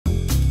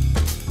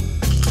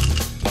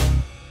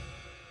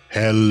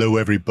Hello,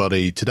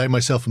 everybody. Today,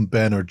 myself and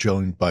Ben are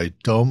joined by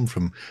Dom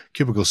from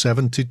Cubicle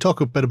 7 to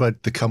talk a bit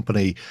about the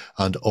company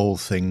and all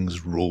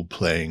things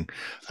role-playing.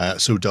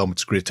 So, Dom,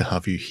 it's great to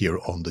have you here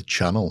on the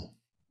channel.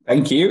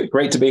 Thank you.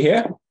 Great to be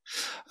here.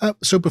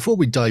 So before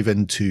we dive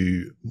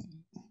into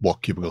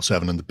what Cubicle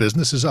 7 and the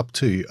business is up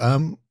to,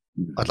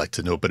 I'd like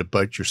to know a bit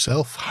about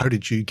yourself. How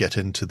did you get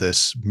into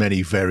this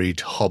many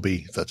varied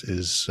hobby that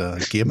is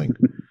gaming?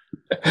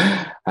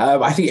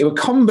 I think it was a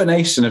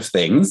combination of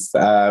things.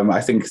 I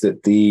think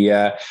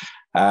that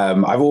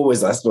I've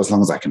always, as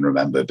long as I can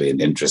remember, been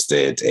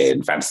interested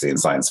in fantasy and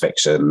science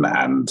fiction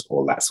and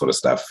all that sort of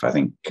stuff. I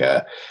think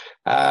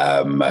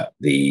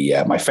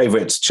my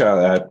favorite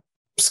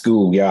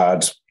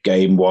schoolyard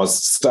game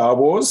was Star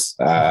Wars,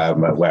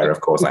 where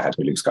of course I had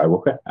to be Luke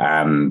Skywalker,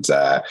 and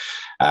I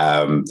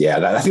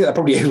think that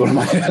probably is one of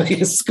my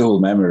earliest school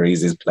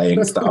memories is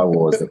playing Star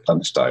Wars at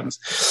lunchtimes.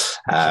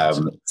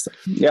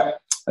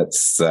 That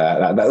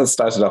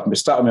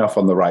started me off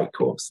on the right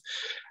course.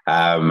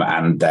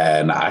 And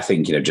then I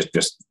think,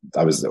 just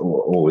I was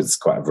always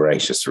quite a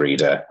voracious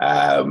reader.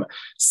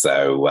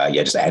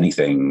 Just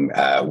anything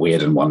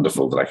weird and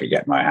wonderful that I could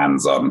get my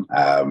hands on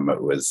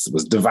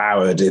was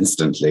devoured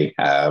instantly.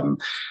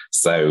 And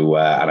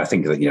I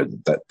think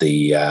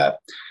that,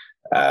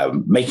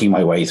 making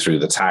my way through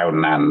the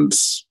town and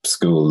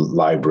school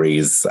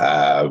libraries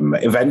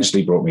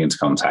eventually brought me into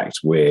contact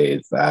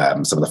with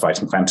some of the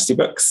fighting fantasy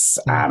books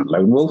and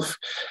Lone Wolf.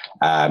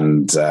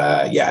 And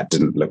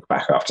didn't look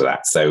back after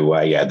that. So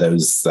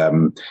those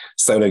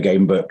solo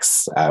game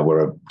books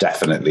were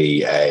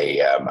definitely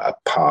a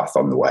path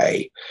on the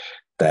way.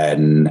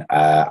 Then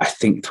I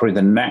think probably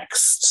the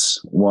next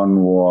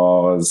one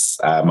was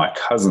my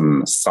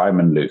cousin,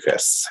 Simon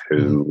Lucas,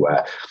 who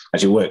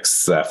actually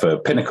works for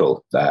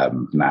Pinnacle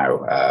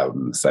now.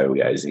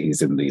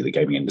 He's in the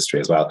gaming industry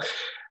as well.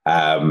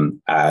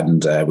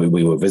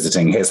 We were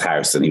visiting his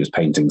house and he was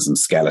painting some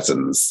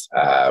skeletons.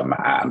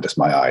 And just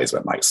my eyes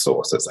went like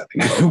saucers. I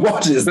think,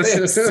 what is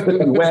this?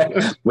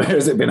 Where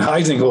has it been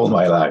hiding all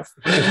my life?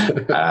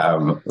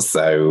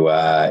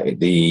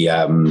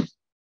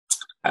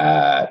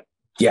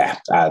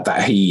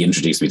 That he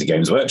introduced me to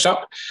Games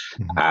Workshop,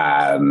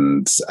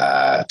 and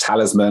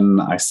Talisman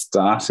I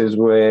started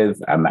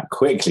with, and that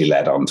quickly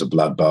led on to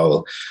Blood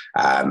Bowl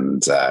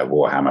and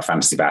Warhammer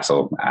Fantasy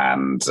Battle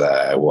and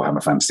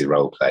Warhammer Fantasy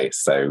Roleplay.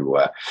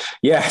 So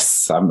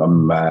yes,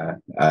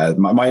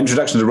 my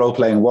introduction to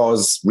role-playing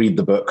was read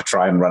the book,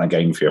 try and run a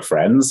game for your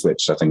friends,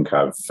 which I think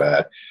I've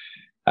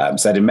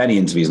said in many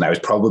interviews now is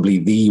probably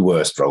the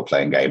worst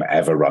role-playing game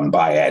ever run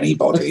by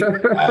anybody.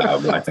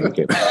 I think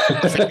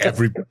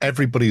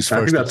everybody's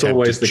first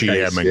attempt at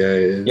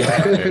GMing.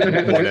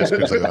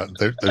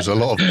 There's a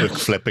lot of book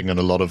flipping and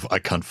a lot of I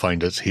can't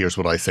find it. Here's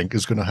what I think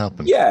is going to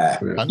happen.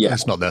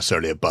 It's not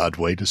necessarily a bad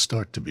way to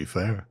start, to be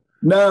fair.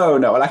 No.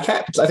 Well, I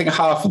think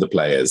half of the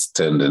players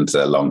turned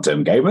into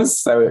long-term gamers,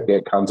 so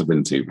it can't have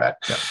been too bad.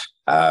 Yeah.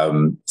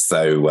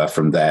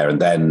 From there,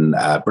 and then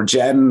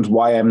Bridgend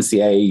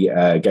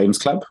YMCA Games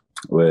Club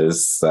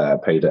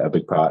played a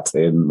big part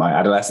in my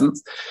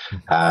adolescence,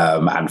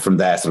 and from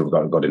there sort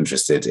of got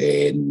interested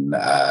in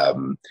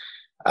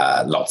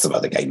lots of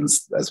other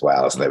games as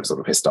well. So there were sort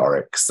of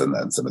historics, and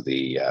then some of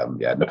the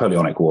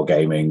Napoleonic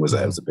wargaming was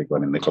a big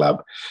one in the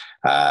club,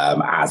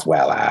 as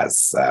well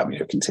as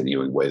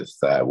continuing with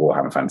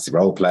Warhammer Fantasy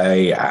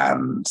Roleplay,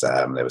 and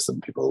there were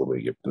some people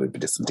who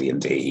did some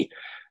D&D.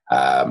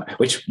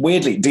 Which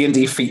weirdly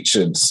D&D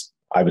featured,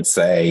 I would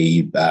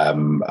say,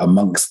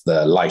 amongst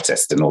the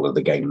lightest in all of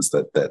the games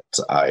that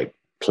I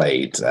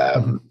played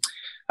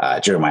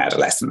during my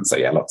adolescence. So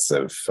lots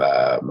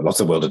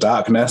of World of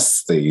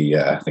Darkness.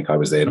 I think I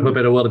was in a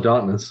bit of World of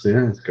Darkness.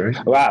 Yeah, it's great.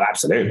 Well,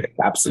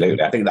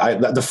 absolutely. I think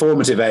the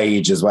formative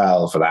age as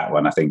well for that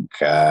one. I think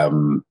I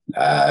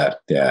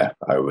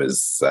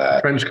was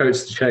trench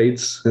coats,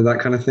 shades, and that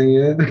kind of thing.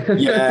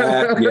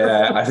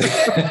 Yeah. I think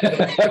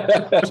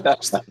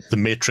the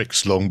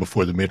Matrix long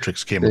before the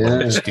Matrix came along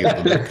to steal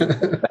the look.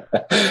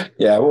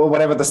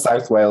 Whatever the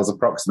South Wales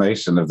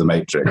approximation of the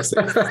Matrix.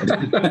 I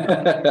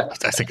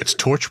think it's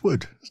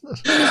Torchwood.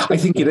 I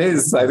think it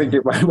is. I think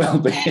it might well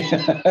be.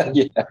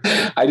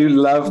 I do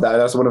love that.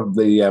 That's one of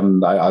the.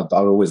 I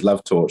always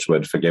love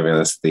Torchwood for giving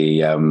us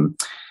the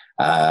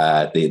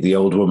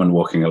old woman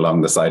walking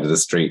along the side of the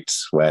street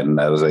when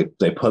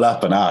they pull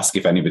up and ask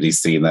if anybody's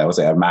seen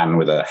a man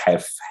with a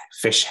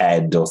fish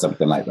head or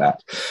something like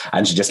that,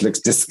 and she just looks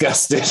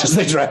disgusted as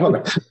they drive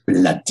on.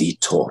 Bloody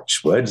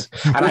Torchwood,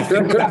 and I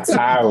think that's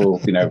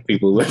how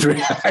people would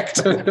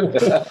react.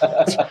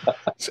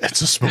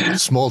 It's a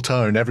small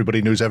town.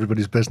 Everybody knows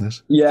everybody's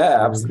business.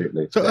 Yeah,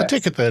 absolutely. So I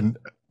take it then,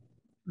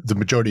 the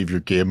majority of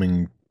your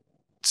gaming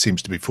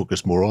seems to be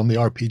focused more on the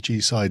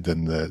RPG side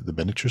than the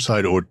miniature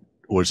side, or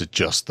is it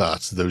just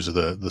that those are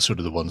the sort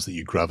of the ones that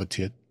you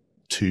gravitate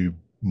to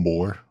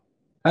more?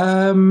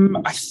 I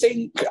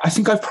think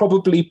I've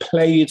probably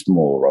played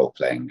more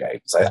role-playing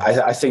games.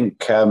 I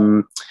think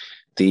I'm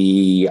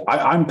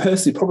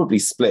personally probably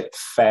split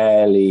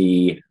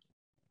fairly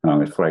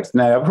Oh, Christ.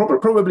 No,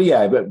 probably,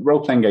 yeah, but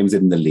role-playing games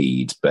in the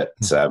lead. But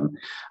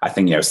I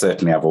think,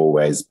 certainly I've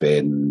always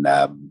been,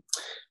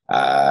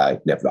 I've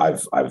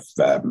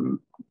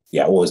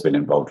always been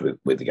involved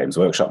with the Games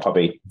Workshop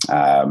hobby,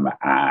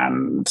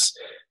 and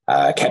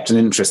kept an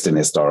interest in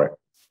historical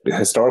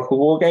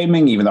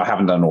wargaming, even though I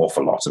haven't done an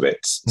awful lot of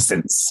it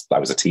since I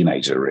was a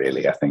teenager,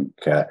 really. I think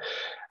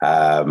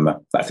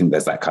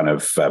there's that kind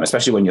of,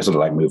 especially when you're sort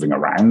of like moving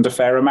around a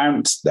fair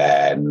amount,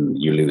 then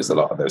you lose a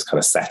lot of those kind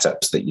of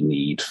setups that you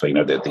need for,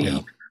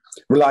 the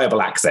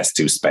reliable access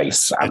to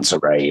space and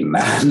terrain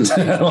and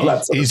all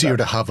that sort easier of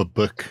to have a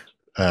book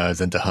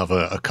than to have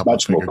a couple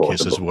Much of more figure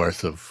cases portable.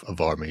 worth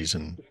of armies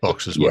and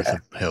boxes worth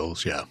of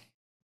hills. Yeah.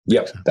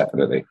 Yep,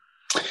 definitely.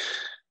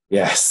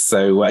 Yes.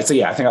 So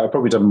yeah, I think I've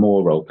probably done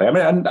more role play. I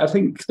mean, and I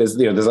think there's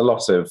a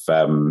lot of.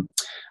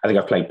 I think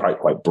I've played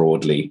quite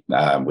broadly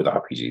with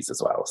RPGs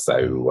as well.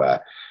 So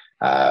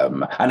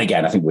and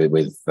again, I think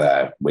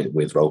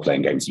with role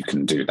playing games, you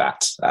can do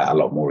that a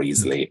lot more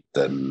easily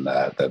than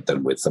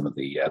with some of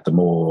the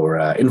more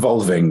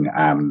involving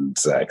and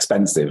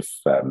expensive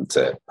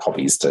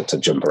hobbies to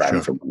jump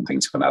around from one thing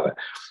to another.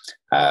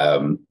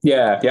 And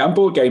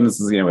board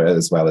games,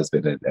 as well, has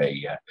been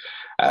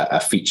a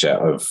feature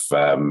of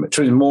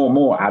truly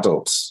more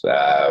adult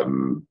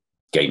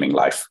gaming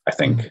life, I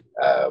think.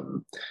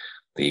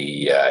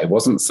 It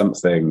wasn't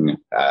something.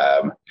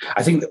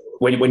 I think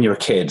when you're a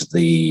kid,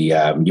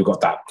 you've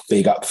got that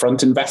big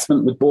upfront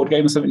investment with board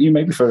games, haven't you?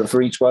 Maybe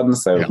for each one,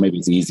 so maybe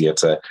it's easier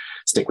to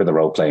stick with a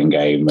role playing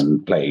game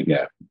and play.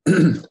 Yeah,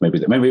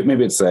 maybe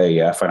it's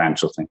a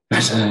financial thing,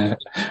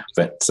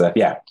 but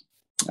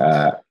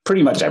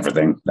pretty much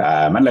everything,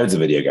 and loads of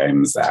video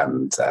games,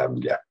 and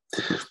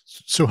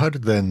So how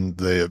did then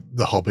the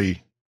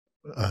hobby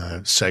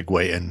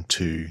segue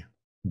into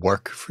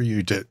work for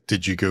you?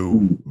 Did you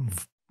go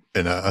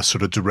in a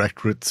sort of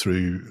direct route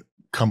through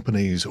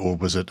companies, or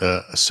was it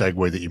a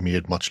segue that you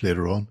made much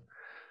later on?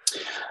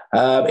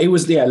 It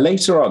was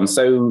later on.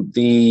 So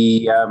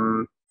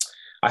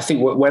I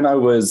think when I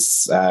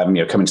was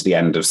coming to the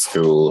end of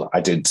school,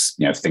 I did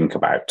think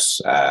about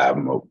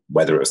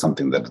whether it was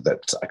something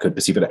that I could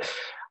pursue. But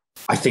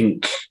I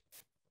think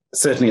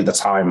certainly at the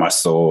time I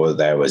saw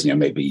there was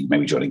maybe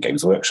joining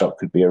Games Workshop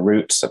could be a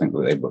route. I think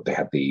they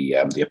had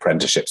the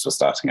apprenticeships were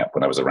starting up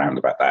when I was around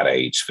about that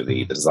age for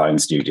the design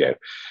studio.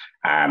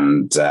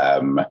 And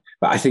but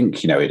I think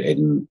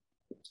from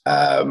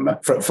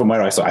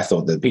where I saw, I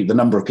thought that the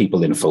number of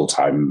people in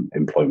full-time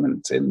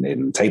employment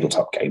in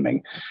tabletop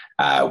gaming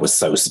was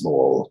so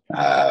small,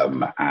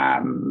 and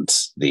I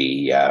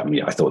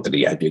thought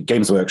that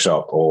Games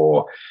Workshop,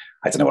 or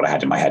I don't know what I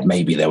had in my head.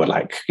 Maybe there were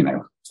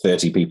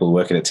 30 people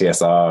working at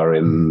TSR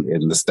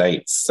in the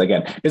States.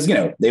 Again, because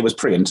it was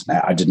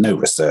pre-internet. I did no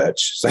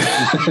research, so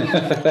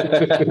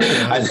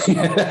I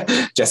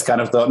just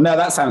kind of thought, no,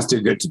 that sounds too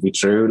good to be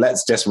true.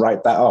 Let's just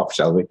write that off,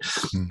 shall we?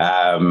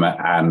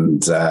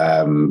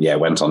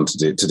 Went on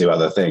to do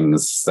other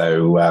things.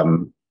 So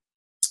and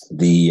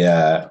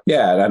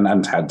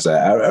had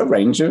a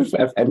range of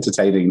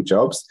entertaining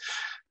jobs.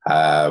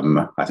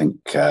 I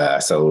think I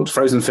sold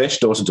frozen fish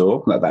door to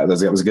door. That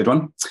was a good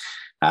one.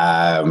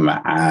 What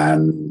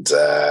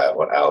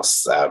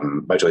else?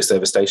 Motorway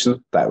service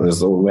station. That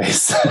was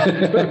always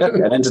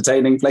an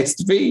entertaining place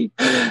to be.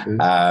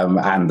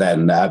 And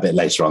then a bit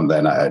later on,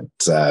 then I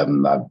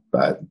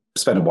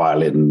spent a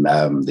while in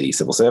the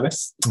civil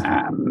service,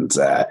 and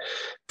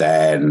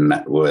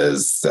then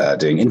was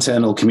doing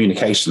internal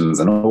communications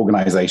and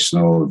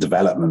organizational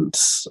development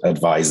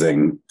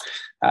advising,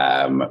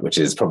 which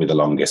is probably the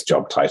longest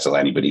job title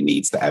anybody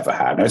needs to ever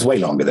have. No, it's way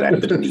longer than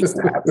anybody needs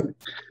to have.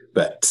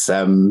 But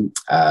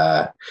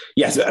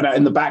yes,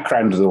 in the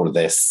background of all of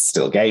this,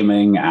 still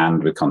gaming,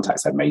 and with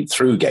contacts I'd made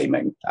through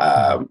gaming,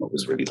 it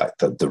was really like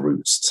the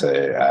route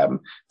to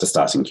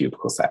starting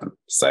Cubicle 7.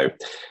 So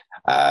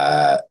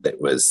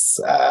it was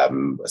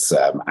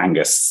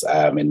Angus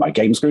in my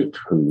games group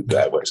who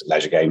worked at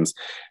Leisure Games,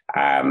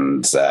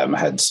 and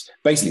had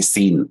basically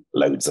seen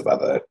loads of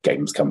other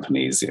games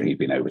companies. He'd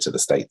been over to the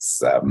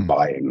States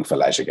buying for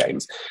Leisure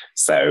Games,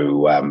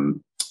 so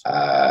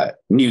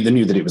knew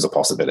that it was a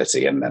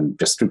possibility, and then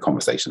just through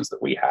conversations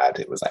that we had,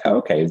 it was like, oh,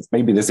 okay,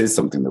 maybe this is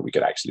something that we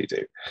could actually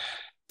do.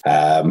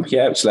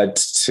 Which led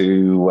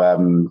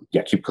to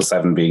Cubicle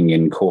 7 being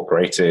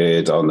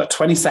incorporated on the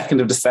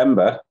 22nd of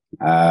December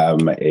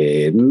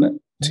in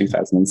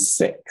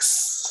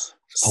 2006.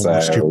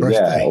 Almost your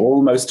birthday.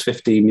 Almost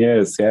 15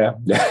 years. Yeah,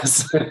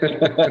 yes.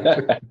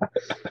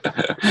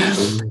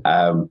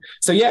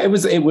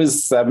 It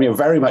was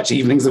very much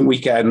evenings and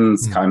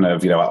weekends. Kind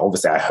of,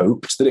 obviously, I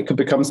hoped that it could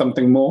become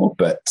something more,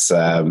 but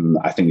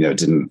I think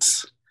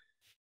didn't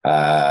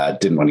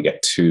want to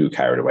get too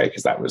carried away,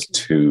 because that was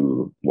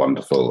too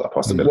wonderful a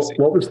possibility.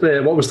 What was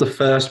the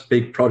first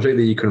big project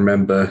that you can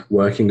remember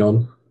working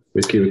on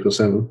with Cubicle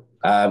 7?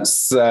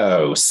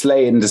 So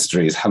Slay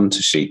Industries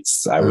Hunter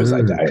Sheets, I was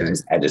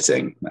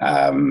editing.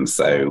 There was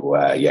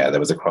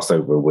a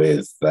crossover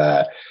with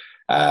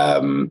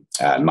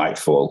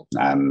Nightfall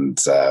and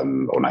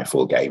or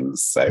Nightfall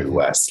games.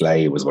 So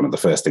Slay was one of the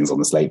first things on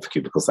the slate for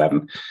Cubicle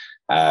 7.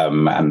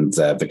 And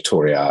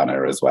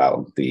Victoriana as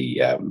well,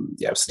 the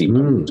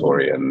steampunk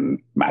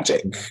Victorian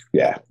magic,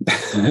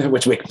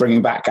 which we're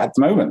bringing back at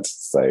the moment.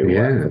 So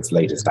its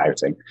latest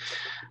outing.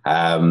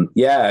 So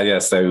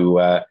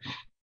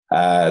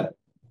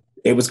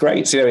it was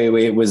great.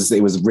 It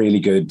was really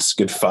good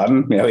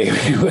fun.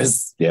 It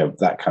was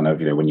that kind of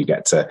when you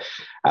get to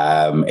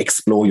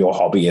explore your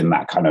hobby in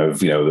that kind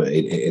of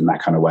in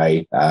that kind of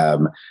way.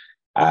 But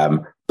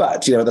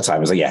at the time, I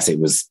was like, yes,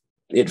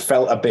 it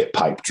felt a bit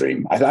pipe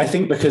dream. I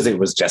think because it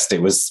was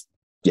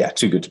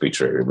too good to be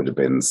true. It would have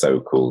been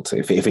so cool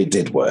if it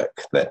did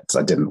work, that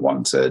I didn't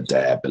want to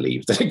dare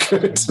believe that it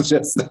could. So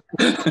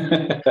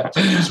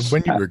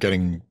when you were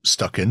getting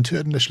stuck into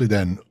it initially,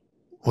 then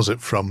was it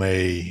from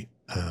a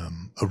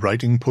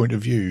writing point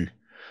of view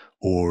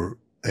or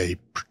a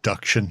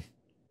production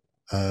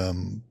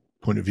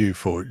point of view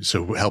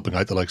so helping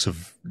out the likes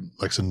of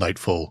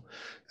Nightfall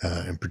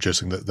in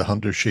producing the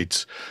Hunter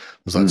sheets?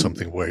 Was that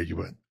something where you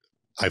went,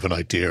 I have an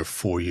idea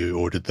for you,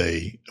 or did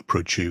they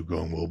approach you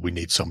going, well, we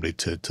need somebody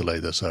to lay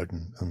this out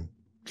and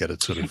get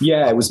it sort of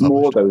it was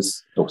more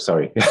those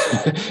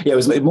it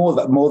was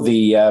more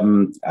the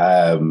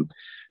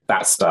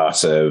that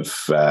start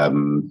of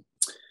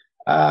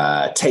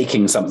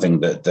taking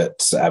something that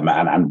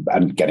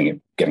and getting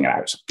it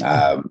out.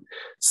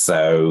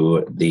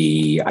 So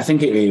I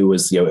think it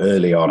was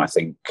early on. I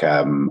think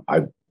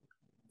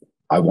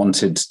I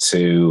wanted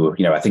to,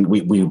 I think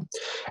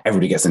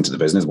everybody gets into the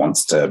business,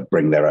 wants to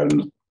bring their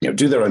own,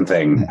 do their own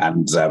thing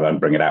and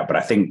bring it out. But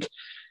I think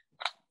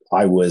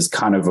I was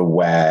kind of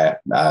aware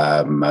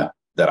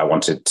that I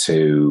wanted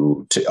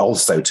to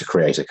also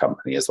create a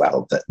company as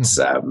well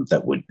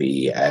that would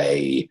be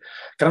a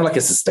kind of like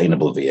a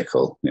sustainable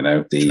vehicle,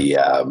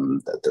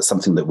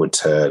 something that would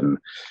turn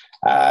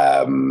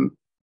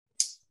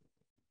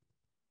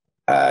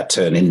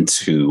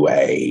into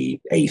a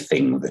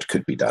thing that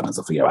could be done as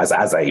a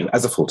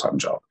full-time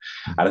job.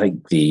 And I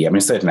think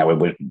certainly now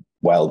we're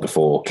well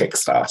before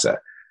Kickstarter.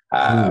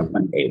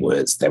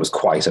 There was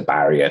quite a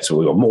barrier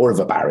or more of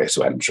a barrier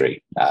to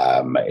entry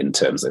in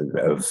terms of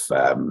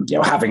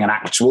having an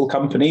actual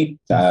company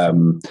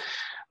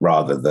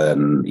rather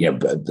than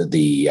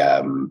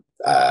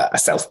a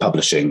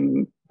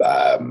self-publishing.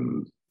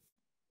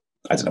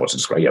 I don't know what to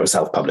describe. A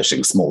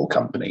self-publishing small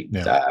company.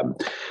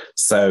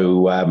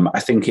 So I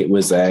think it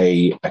was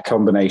a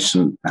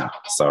combination. Oh,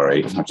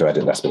 sorry, I have to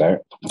edit this bit out.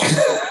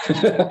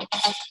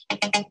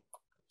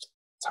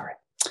 Sorry.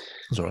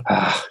 That's all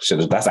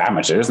right. That's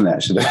amateur, isn't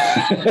it? Should have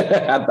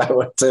had that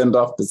one turned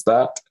off to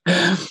start.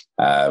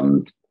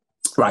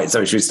 Right.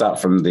 So should we start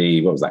from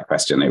what was that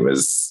question? It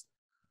was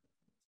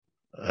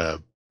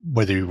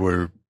whether you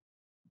were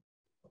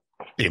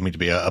aiming to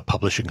be a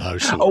publishing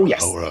house.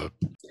 Yes.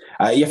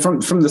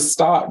 From the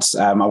start,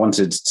 I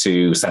wanted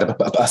to set up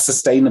a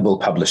sustainable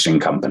publishing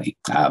company.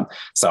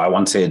 So I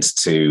wanted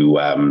to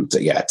have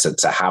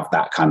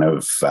that kind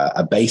of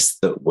a base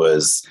that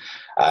was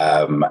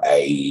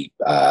a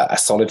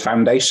solid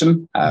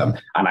foundation, and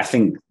I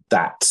think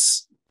that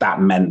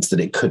meant that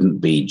it couldn't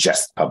be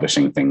just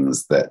publishing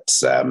things that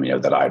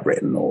that I'd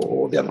written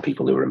or the other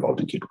people who were involved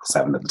in Cubicle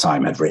 7 at the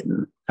time had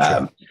written.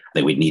 I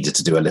think we needed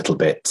to do a little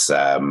bit.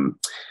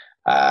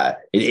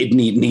 It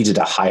needed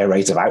a higher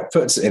rate of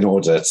output in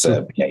order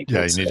to you need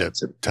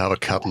to have a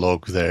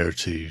catalog there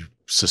to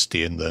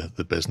sustain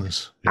the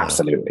business.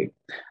 Absolutely.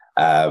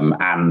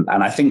 And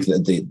I think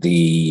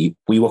that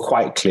we were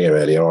quite clear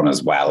earlier on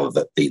as well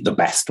that the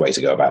best way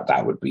to go about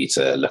that would be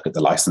to look at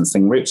the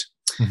licensing route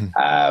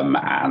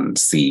and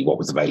see what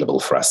was available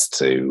for us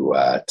to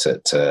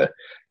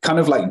kind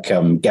of like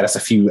get us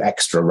a few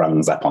extra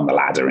rungs up on the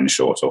ladder in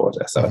short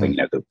order. So I think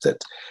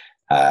that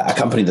a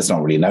company that's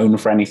not really known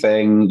for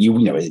anything, you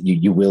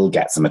will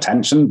get some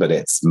attention, but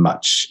it's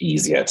much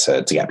easier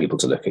to get people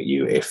to look at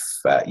you if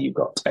you've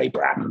got a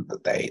brand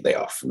that they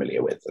are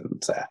familiar with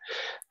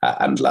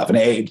and love. And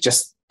it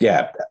just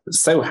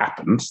so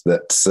happened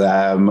that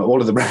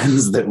all of the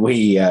brands that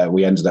we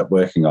ended up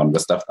working on were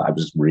stuff that I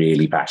was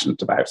really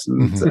passionate about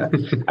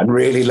and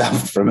really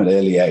loved from an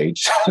early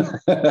age.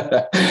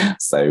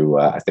 So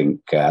I think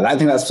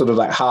that's sort of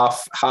like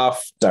half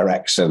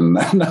direction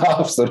and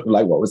half sort of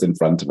like what was in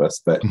front of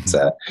us. But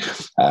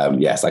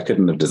yes, I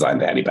couldn't have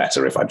designed it any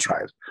better if I'd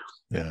tried.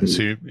 Yeah.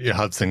 So you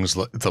had things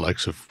like the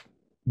likes of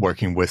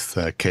working with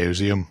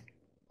Chaosium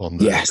on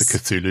the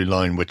Cthulhu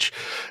line, which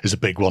is a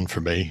big one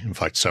for me. In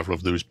fact, several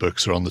of those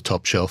books are on the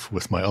top shelf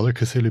with my other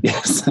Cthulhu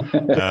books.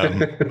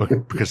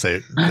 Because they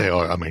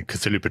are,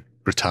 Cthulhu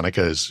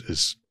Britannica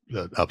is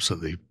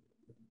absolutely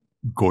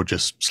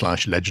gorgeous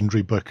 /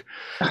 legendary book.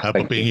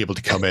 But being able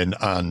to come in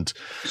and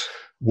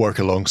work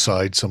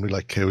alongside somebody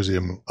like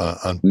Chaosium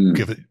and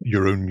give it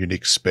your own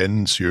unique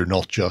spin, so you're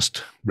not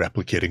just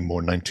replicating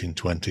more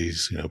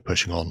 1920s,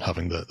 pushing on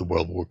having the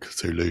World War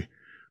Cthulhu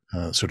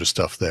sort of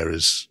stuff there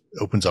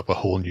opens up a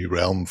whole new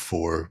realm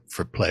for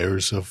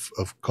players of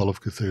Call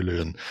of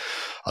Cthulhu,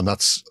 and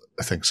that's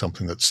I think,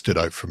 something that stood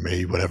out for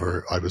me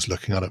whenever I was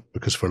looking at it,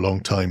 because for a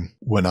long time,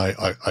 when I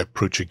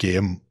approach a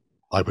game,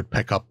 I would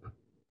pick up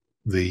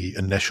the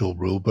initial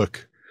rule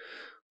book.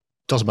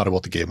 Doesn't matter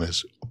what the game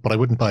is, but I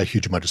wouldn't buy a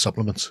huge amount of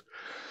supplements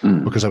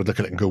because I would look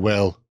at it and go,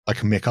 well, I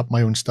can make up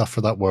my own stuff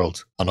for that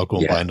world, and I'll go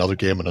and buy another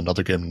game and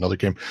another game and another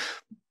game.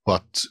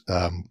 But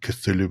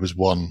Cthulhu was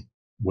one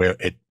where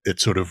it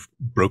sort of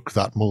broke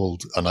that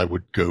mold, and I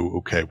would go,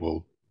 okay,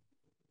 well,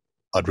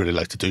 I'd really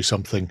like to do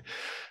something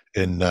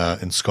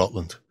in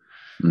Scotland,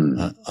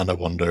 and I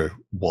wonder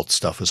what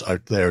stuff is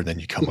out there, and then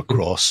you come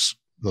across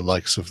the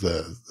likes of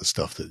the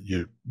stuff that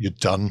you'd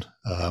done,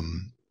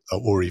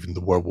 or even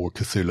the World War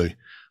Cthulhu,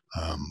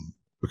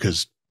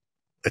 because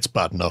it's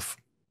bad enough,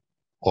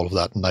 all of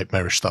that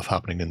nightmarish stuff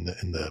happening in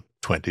the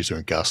 20s or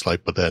in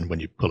Gaslight, but then when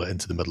you pull it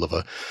into the middle of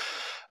a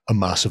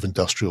massive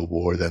industrial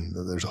war, then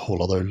there's a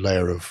whole other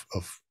layer of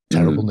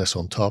terribleness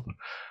on top.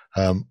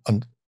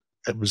 And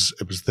it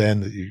was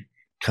then that you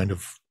kind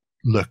of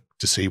look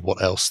to see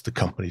what else the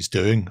company's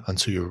doing. And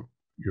so you're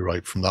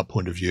right, from that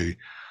point of view,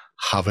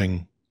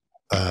 having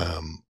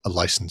a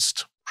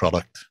licensed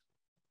product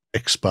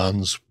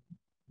expands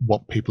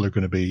what people are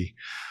going to be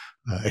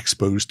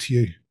exposed to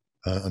you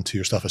and to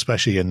your stuff,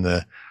 especially in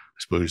the, I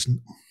suppose,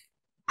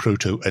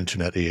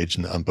 proto-internet age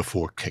and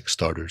before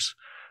Kickstarters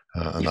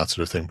and that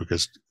sort of thing,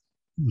 because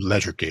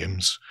leisure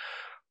games,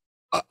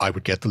 I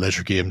would get the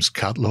leisure games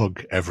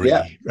catalog every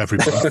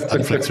month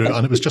and flick through,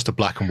 and it was just a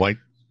black and white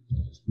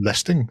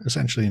listing,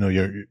 essentially. You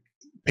know,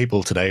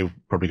 people today are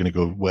probably going to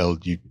go, well,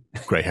 you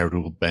grey-haired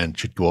old Ben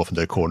should go off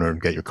into a corner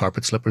and get your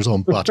carpet slippers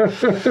on, but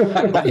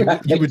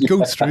you would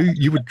go through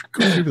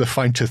with a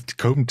fine-toothed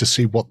comb to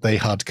see what they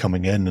had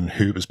coming in and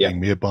who it was being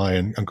made by,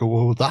 and go,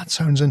 oh, that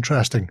sounds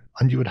interesting.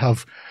 And you would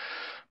have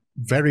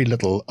very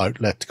little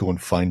outlet to go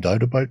and find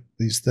out about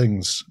these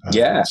things.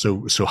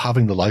 So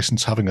having the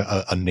license, having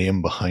a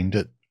name behind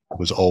it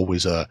was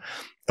always a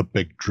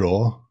big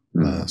draw,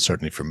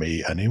 certainly for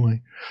me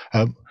anyway.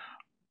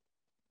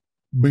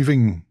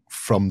 Moving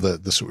from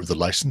the sort of the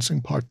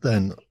licensing part,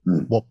 then,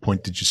 what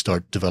point did you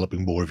start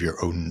developing more of your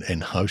own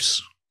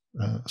in-house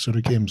sort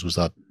of games? Was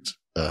that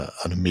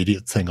an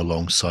immediate thing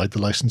alongside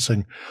the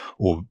licensing,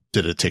 or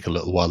did it take a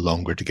little while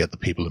longer to get the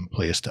people in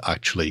place to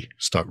actually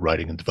start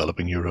writing and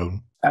developing your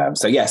own?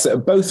 So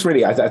both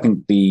really. I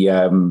think the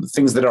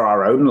things that are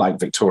our own, like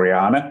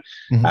Victoriana,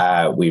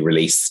 we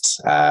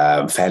released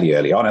fairly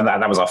early on, and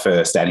that was our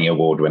first Emmy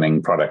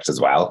award-winning product as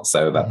well.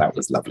 So that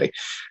was lovely.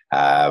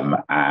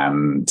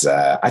 And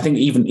I think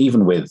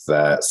even with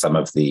some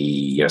of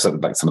the some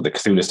of the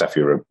Cthulhu stuff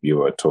you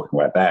were talking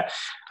about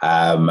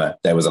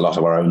there was a lot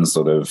of our own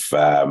sort of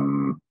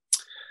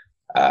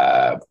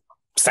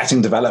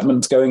setting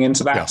development going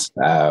into that.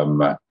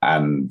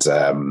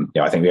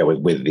 I think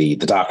with the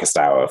Darkest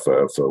Hour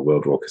for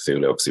World War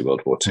Cthulhu, obviously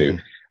World War II.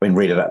 I mean,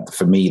 really, that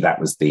for me, that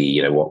was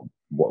the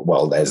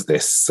well, there's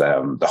this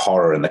the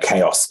horror and the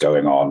chaos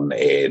going on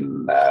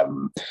in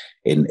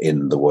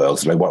the world.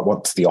 So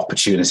what's the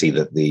opportunity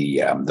that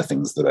the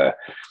things that are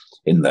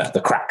in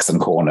the cracks and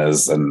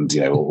corners, and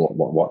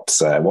what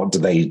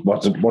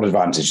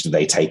advantage do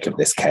they take of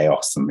this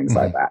chaos and things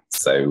like that?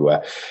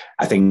 So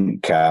I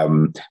think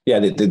the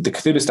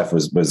Cthulhu stuff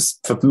was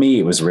for me,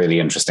 it was really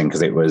interesting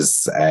because it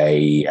was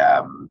I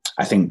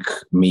think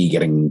me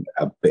getting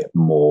a bit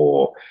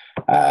more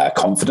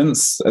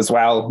confidence as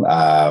well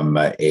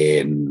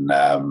in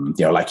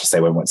like you say,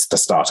 when it's to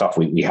start off,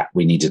 we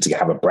needed to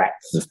have a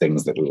breadth of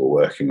things that we were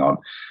working on.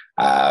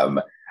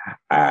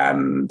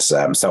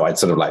 So I'd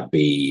sort of like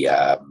be,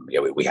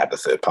 we had the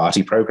third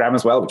party program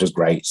as well, which was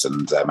great,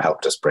 and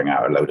helped us bring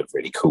out a load of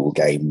really cool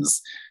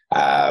games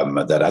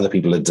that other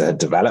people had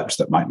developed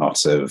that might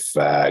not have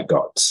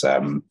got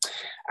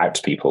out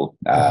to people,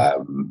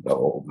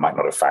 or might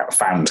not have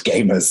found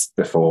gamers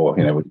before,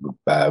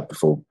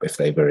 if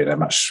they were in a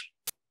much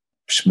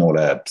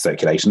smaller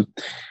circulation.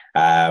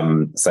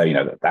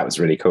 That was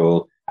really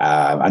cool.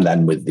 And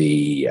then with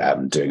the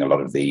doing a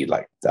lot of the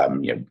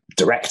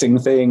directing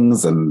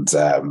things and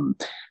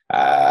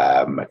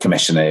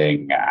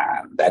commissioning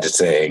and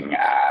editing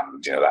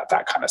and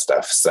that kind of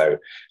stuff. So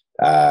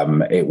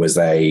it was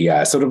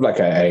a sort of like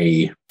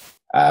a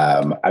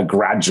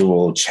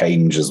gradual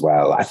change as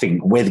well. I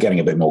think with getting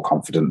a bit more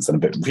confidence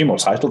and a few more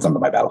titles under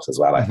my belt as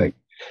well. I think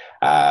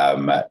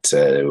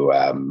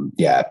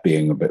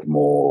being a bit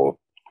more.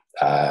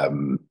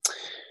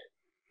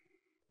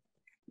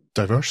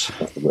 Diverse.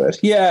 That's the word.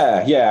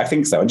 Yeah, I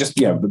think so. And just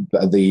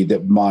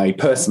my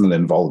personal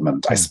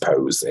involvement, I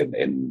suppose,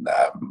 in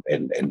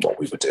what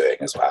we were doing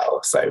as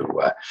well.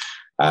 So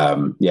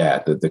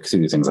the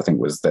Cthulhu things, I think,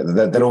 was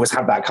that always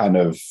had that kind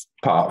of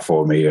part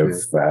for me of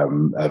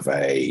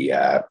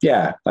I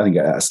think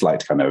a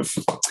slight kind of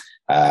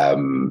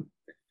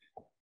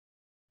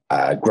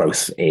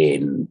growth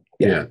in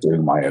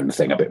doing my own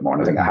thing a bit more,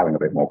 and I think having a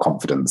bit more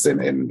confidence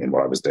in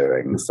what I was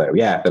doing. So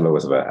there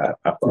was a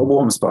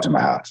warm spot in my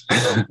heart.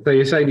 So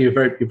you're saying you're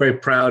very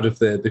proud of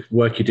the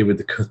work you did with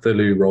the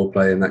Cthulhu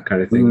roleplay and that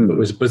kind of thing. But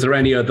was there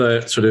any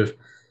other sort of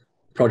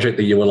project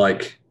that you were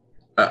like,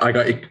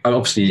 I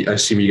obviously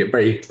assume you get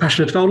very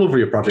passionate about all of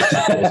your projects,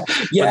 of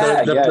course.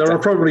 Yeah, but there are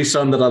probably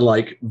some that are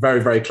like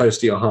very, very close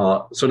to your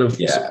heart. Sort of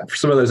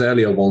some of those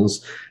earlier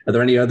ones. Are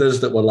there any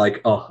others that were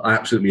like, oh, I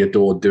absolutely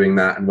adored doing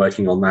that and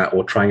working on that,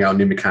 or trying out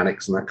new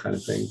mechanics and that kind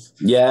of thing?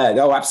 Yeah,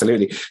 no,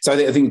 absolutely. So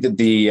I think that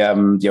the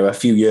a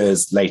few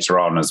years later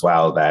on as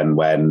well, then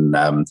when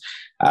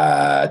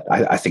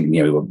I think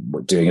we were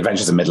doing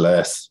Adventures in Middle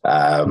Earth.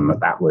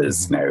 That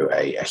was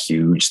a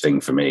huge thing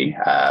for me,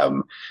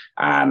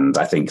 and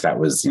I think that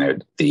was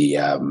that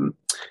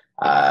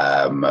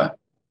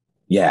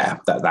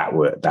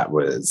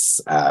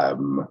was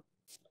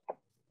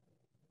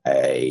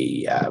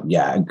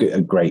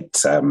a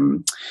great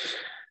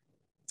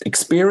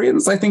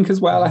experience, I think,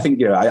 as well. I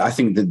think I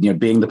think that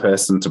being the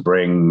person to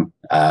bring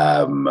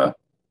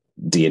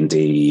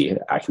D&D,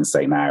 I can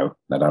say now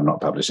that I'm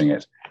not publishing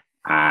it,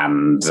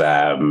 and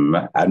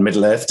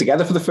Middle Earth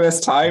together for the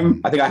first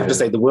time. I think I have to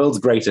say the world's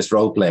greatest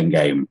role-playing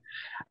game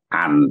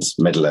and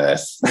Middle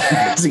Earth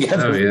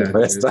together for the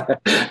first time.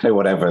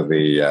 Whatever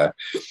the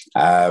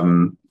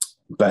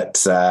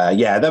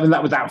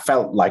that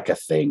felt like a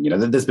thing.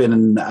 There's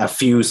been a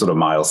few sort of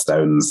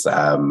milestones.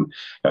 I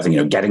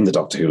think getting the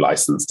Doctor Who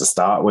license to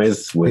start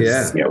with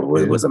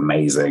was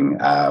amazing.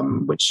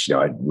 Which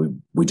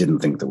we didn't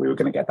think that we were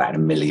going to get that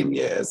in a million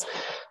years.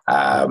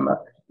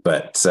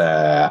 But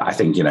I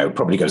think,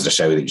 probably goes to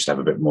show that you should have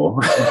a bit more.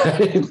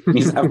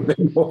 You should have a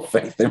bit more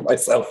faith in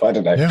myself. I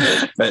don't know.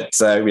 Yeah. But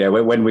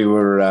when we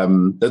were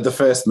the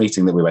first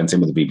meeting that we went in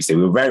with the BBC,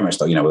 we were very much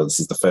thought, well, this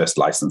is the first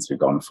license we've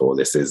gone for.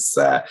 This is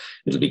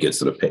it'll be good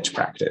sort of pitch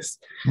practice.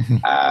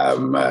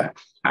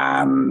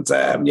 And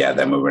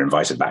then we were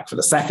invited back for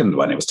the second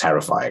one. It was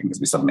terrifying because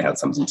we suddenly had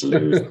something to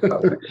lose.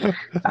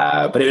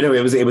 But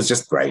it was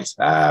just great.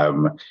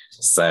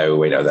 So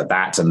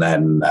that, and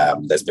then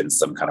there's been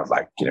some kind of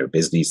like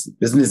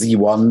businessy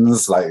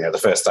ones, like the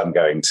first time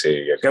going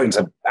to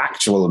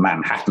actual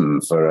Manhattan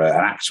for an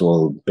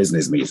actual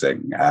business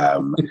meeting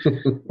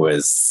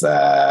was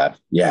that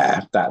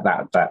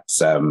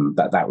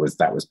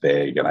was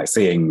big, and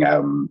seeing.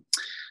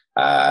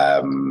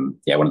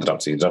 One of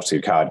the Doctor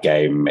Who card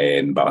game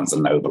in Barnes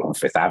and Noble on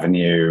Fifth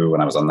Avenue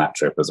when I was on that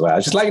trip as well.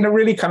 Just like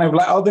really kind of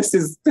like, oh, this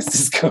is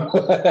cool.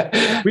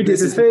 We did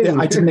this thing.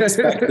 I didn't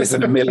expect this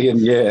in a million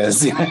years.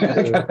 So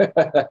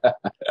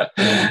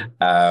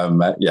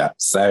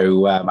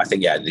I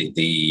think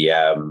the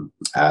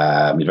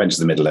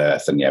Adventures in Middle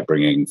Earth and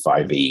bringing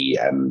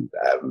 5e and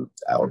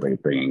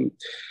bringing.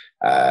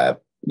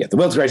 The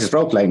world's greatest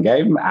role-playing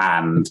game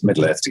and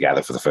Middle Earth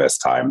together for the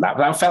first time.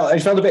 That felt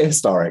a bit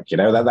historic,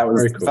 that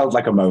was cool. Felt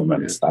like a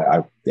moment.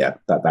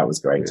 That was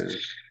great.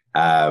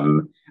 Yeah.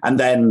 And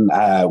then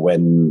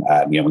when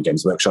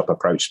Games Workshop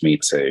approached me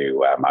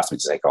to ask me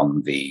to take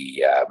on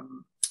the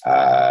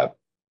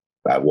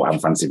Warhammer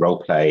Fantasy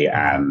Roleplay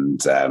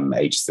and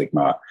Age of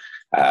Sigmar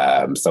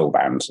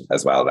Soulbound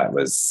as well, that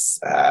was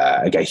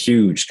a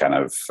huge kind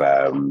of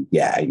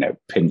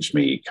pinch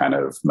me kind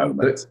of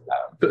moment.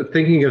 But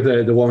thinking of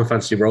the Warhammer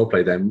Fantasy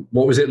Roleplay, then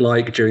what was it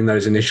like during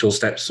those initial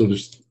steps, sort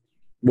of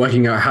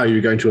working out how you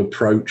were going to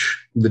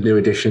approach the new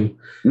edition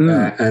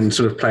and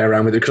sort of play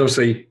around with it? Because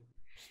obviously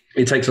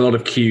it takes a lot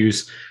of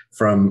cues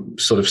from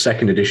sort of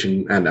second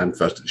edition and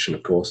first edition,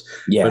 of course,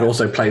 but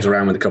also plays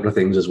around with a couple of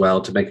things as well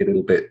to make it a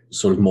little bit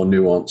sort of more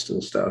nuanced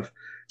and stuff.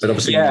 But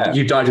obviously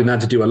you dived in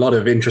to do a lot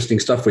of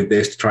interesting stuff with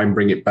this to try and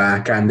bring it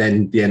back. And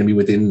then the Enemy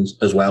Within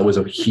as well was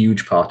a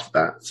huge part of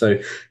that. So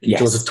can you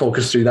sort of talk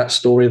us through that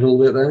story a little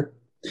bit there?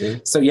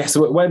 Yeah.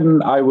 So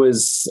when I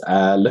was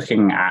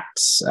looking at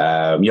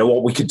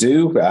what we could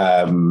do,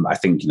 I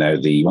think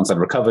once I'd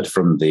recovered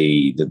from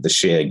the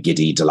sheer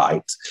giddy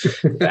delight,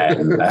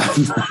 then I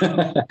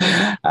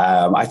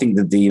think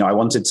that I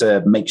wanted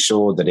to make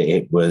sure that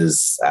it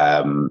was.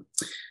 That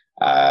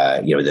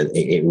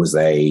it was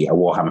a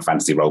Warhammer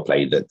Fantasy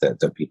roleplay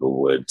that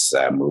people would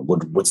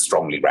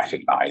strongly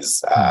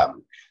recognise. I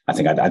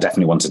think I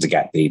definitely wanted to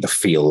get the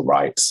feel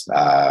right,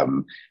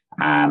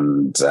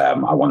 and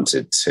I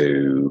wanted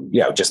to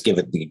just give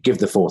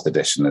the fourth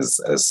edition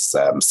as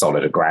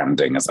solid a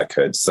grounding as I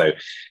could. So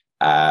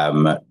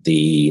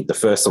the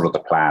first sort of the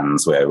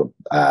plans were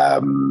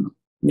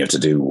to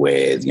do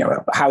with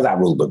how that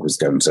rulebook was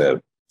going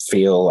to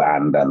feel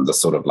and the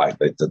sort of like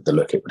the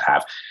look it would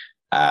have.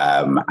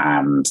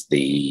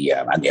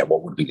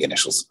 What would be the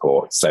initial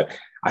support? So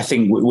I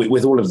think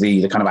with all of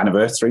the kind of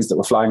anniversaries that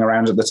were flying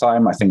around at the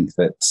time, I think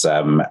that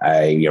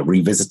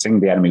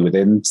revisiting The Enemy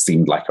Within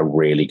seemed like a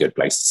really good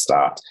place to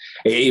start.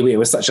 It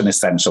was such an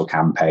essential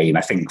campaign,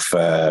 I think,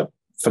 for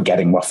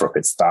getting Wuffer up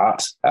its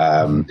start.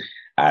 All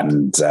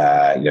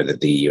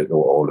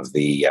of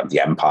the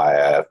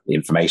Empire, the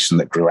information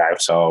that grew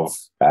out of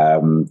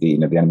the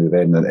Enemy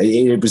Within.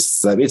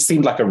 It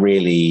seemed like a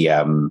really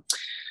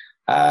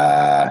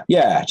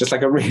just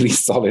like a really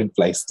solid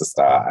place to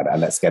start,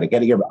 and let's get it.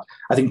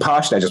 I think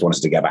partially I just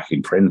wanted to get back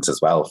in print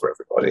as well for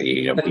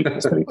everybody.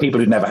 People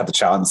who never had the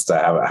chance to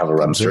have a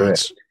run through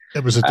it.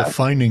 It was a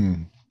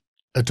defining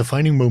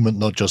moment,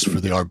 not just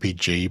for the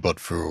RPG, but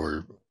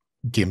for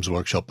Games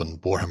Workshop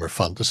and Warhammer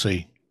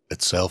Fantasy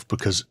itself,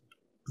 because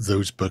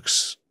those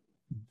books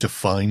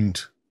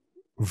defined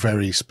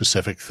very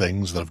specific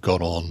things that have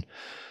gone on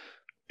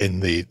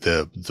in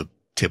the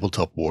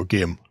tabletop war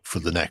game for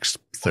the next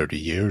 30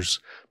 years.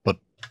 But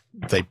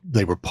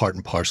they were part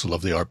and parcel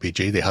of the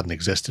RPG. They hadn't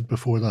existed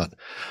before that.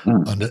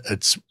 And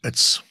it's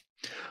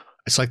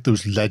like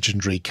those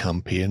legendary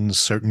campaigns.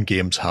 Certain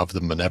games have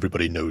them and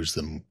everybody knows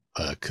them.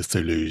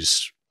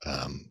 Cthulhu's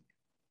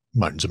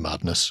Mountains of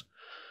Madness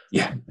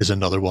is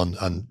another one,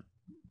 and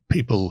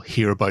people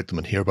hear about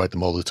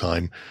them all the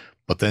time,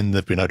 but then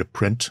they've been out of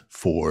print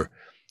for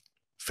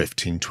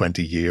 15,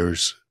 20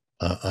 years,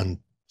 and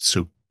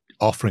so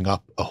offering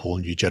up a whole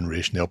new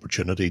generation the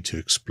opportunity to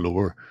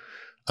explore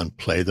and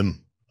play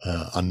them,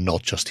 and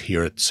not just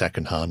hear it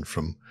secondhand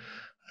from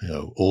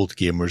old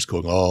gamers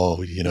going,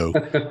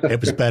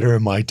 it was better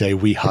in my day,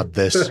 we had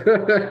this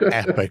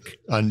epic.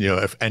 And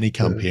if any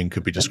campaign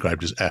could be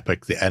described as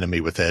epic, The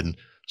Enemy Within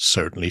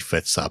certainly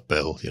fits that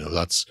bill.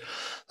 That's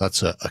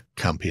a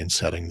campaign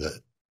setting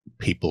that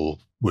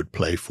people would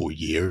play for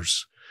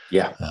years,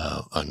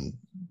 and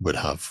would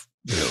have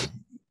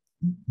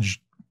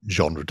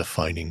genre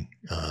defining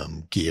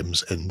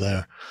games in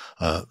there.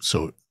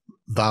 So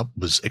that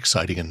was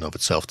exciting in and of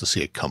itself to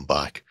see it come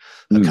back.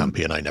 A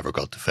campaign I never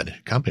got to finish.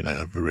 A campaign I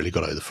never really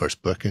got out of the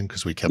first book in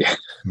because we kept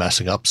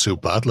messing up so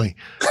badly.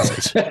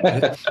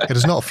 It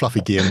is not a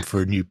fluffy game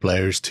for new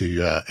players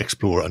to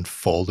explore and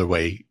fall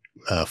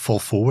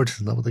forward.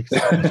 Isn't that what they say?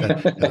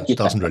 It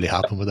doesn't really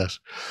happen with this.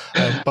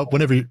 But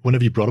whenever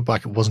you brought it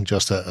back, it wasn't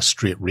just a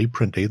straight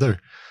reprint either,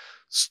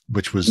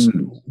 which was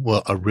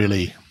a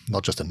really,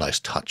 not just a nice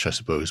touch, I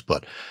suppose,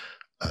 but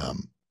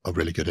a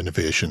really good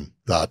innovation,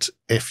 that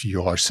if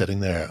you are sitting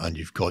there and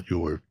you've got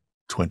your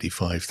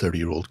 25,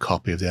 30-year-old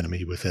copy of The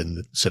Enemy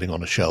Within sitting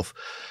on a shelf,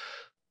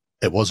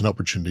 it was an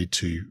opportunity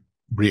to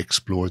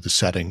re-explore the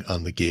setting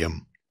and the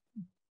game,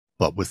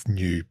 but with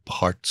new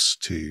parts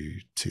to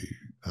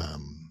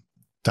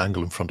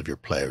dangle in front of your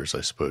players,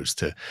 I suppose,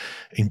 to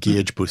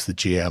engage both the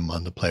GM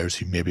and the players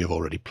who maybe have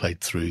already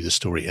played through the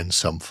story in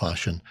some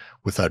fashion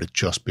without it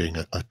just being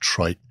a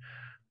trite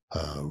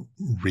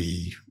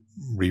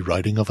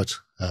rewriting of it.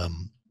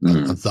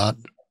 And that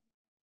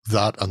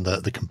and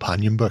the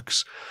companion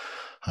books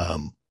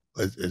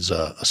is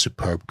a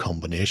superb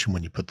combination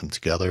when you put them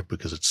together,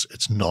 because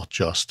it's not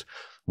just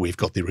we've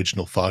got the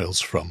original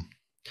files from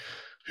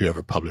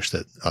whoever published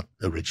it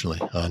originally,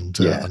 and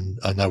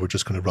now we're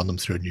just going to run them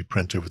through a new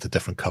printer with a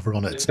different cover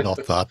on it. It's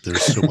not that.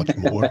 There's so much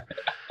more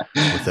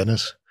within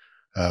it.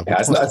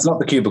 It's not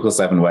the Cubicle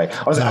 7 way.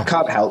 I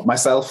can't help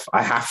myself.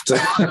 I have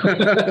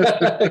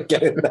to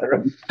get in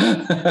there.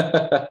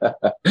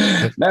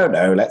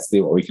 No, let's see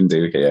what we can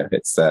do here.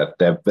 It's those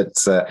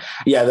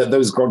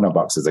Grognard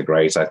boxes are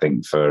great, I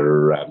think,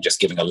 for just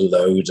giving a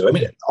load of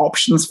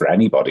options for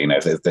anybody.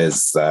 If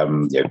there's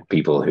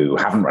people who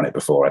haven't run it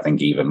before, I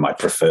think even might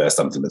prefer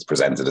something that's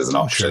presented as an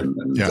option.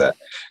 Sure.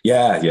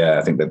 And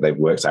I think that they've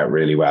worked out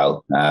really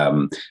well.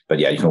 But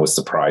you can always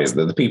surprise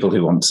the people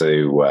who want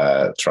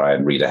to try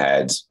and read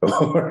ahead,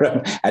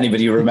 or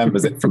anybody who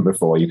remembers it from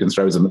before. You can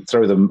throw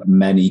them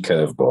many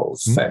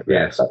curveballs. So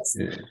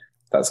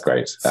that's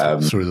great.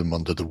 Throw them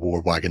under the war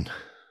wagon.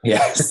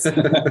 Yes. See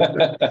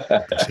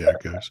how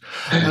it goes.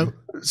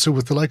 So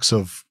with the likes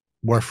of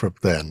Werthrop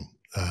then,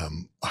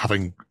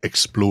 having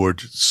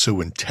explored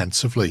so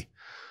intensively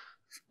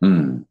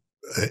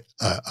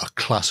a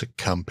classic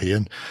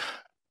campaign,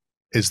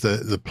 is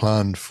the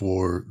plan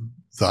for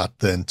that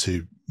then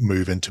to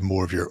move into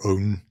more of your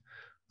own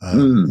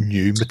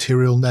new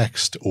material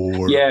next,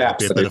 or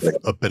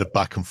a bit of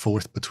back and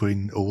forth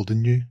between old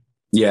and new?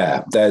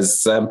 Yeah,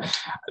 there's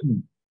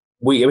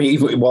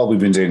while we've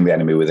been doing The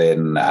Enemy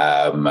Within,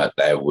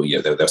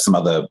 there's some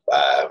other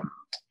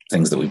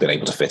things that we've been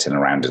able to fit in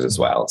around it as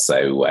well.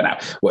 So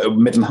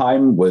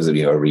Middenheim was a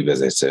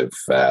revisit of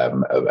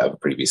a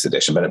previous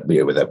edition, but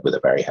with a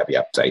very heavy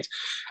update.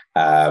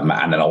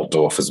 And an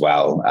Altdorf as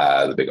well,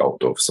 the big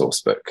Altdorf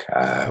source book.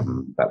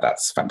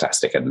 That's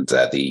fantastic. And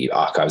the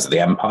Archives of the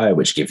Empire,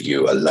 which give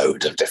you a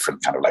load of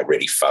different kind of like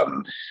really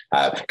fun,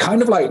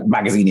 kind of like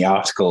magazine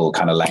article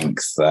kind of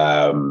length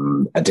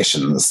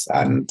editions,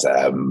 and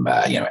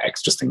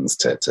extra things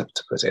to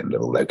put in,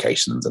 little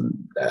locations and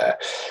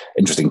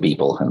interesting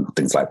people and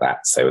things like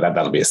that. So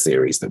that'll be a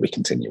series that we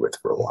continue with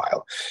for a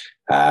while.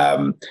 I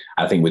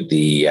think with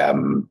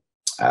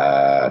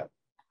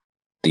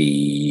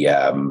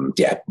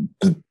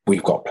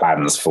we've got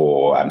plans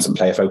for some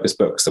player focused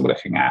books. So we're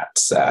looking at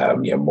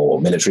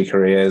more military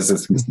careers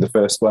as the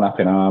first one up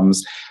in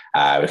arms.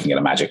 Looking at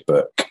a magic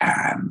book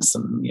and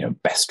some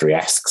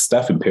bestiary-esque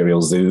stuff.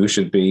 Imperial Zoo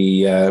should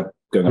be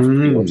going up for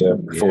pre-order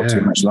before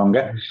too much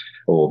longer,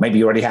 or maybe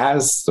he already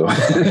has, so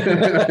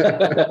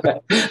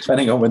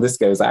depending on when this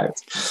goes out.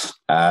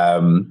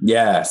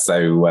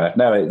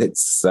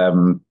 It's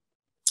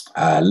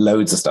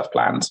Loads of stuff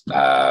planned.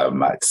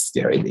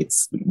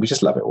 It's we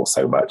just love it all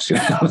so much.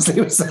 Honestly,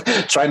 it was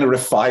trying to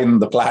refine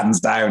the plans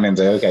down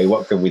into okay,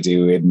 what can we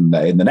do in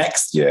the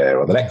next year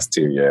or the next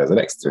 2 years, the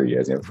next 3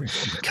 years?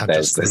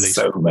 There's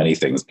so many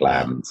things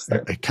planned.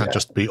 It can't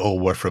just be all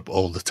Warfrip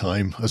all the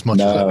time. As much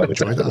as I would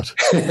enjoy that,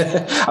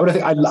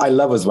 I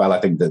love as well. I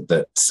think that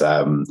the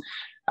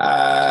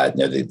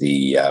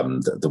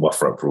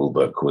Warfrip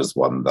rulebook was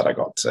one that I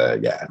got to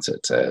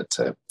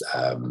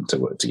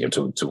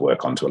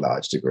work on to a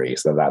large degree.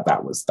 So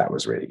that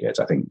was really good.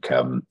 I think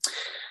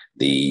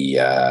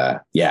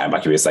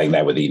like you were saying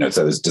there with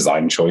so there's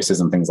design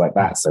choices and things like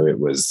that. So it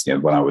was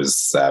when I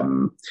was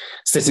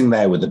sitting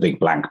there with the big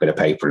blank bit of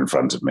paper in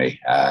front of me,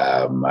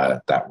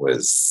 that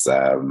was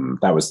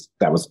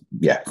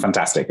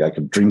fantastic, like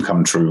a dream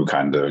come true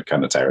kind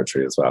of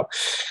territory as well.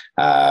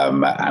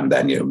 And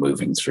then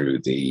moving through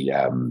the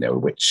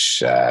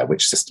which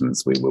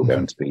systems we were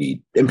going to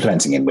be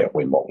implementing in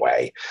what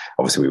way.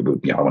 Obviously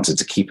I wanted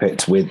to keep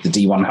it with the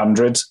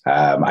D100.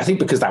 I think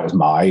because that was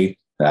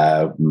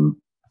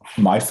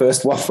my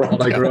first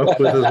Warframe I grew up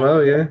with as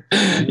well,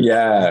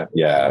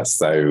 yeah.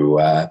 So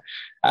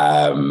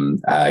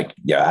and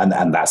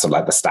that's sort of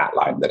like the stat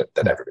line that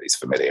everybody's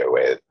familiar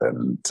with,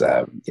 and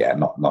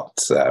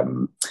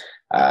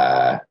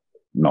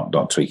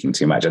not tweaking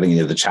too much. I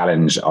think the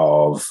challenge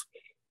of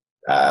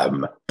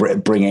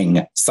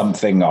bringing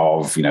something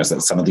of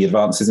some of the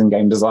advances in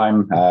game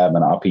design and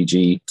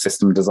RPG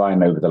system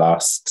design over the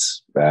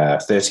last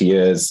 30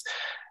 years.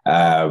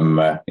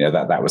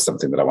 That was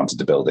something that I wanted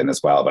to build in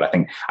as well. But I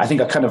think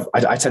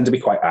I tend to be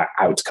quite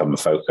outcome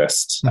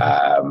focused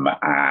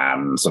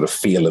and sort of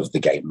feel of the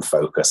game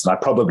focused, and I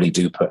probably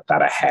do put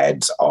that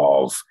ahead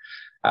of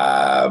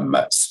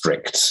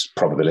strict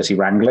probability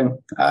wrangling.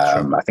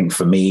 Sure. I think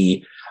for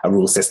me, a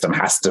rule system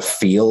has to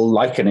feel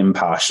like an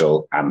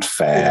impartial and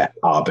fair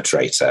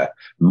arbitrator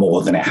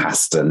more than it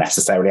has to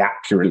necessarily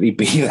accurately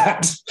be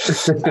that.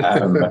 Some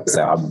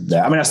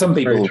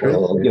people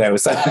will,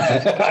 so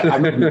I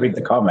wouldn't read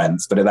the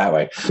comments, put it that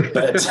way.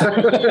 But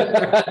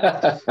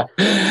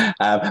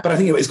I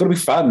think it's got to be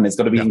fun. It's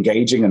got to be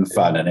engaging and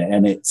fun,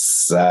 and it's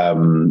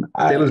still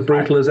as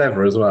brutal as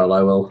ever as well.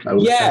 I will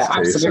yeah,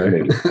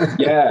 absolutely. So.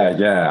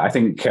 yeah. I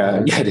think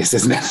it is,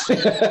 isn't it?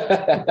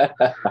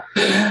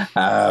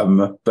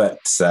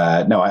 But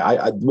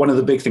one of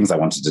the big things I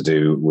wanted to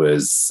do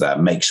was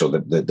make sure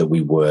that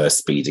we were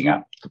speeding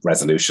up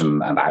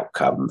resolution and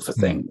outcome for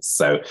things.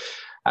 So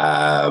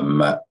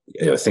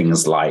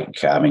things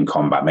like in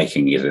combat,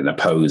 making it an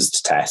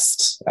opposed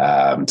test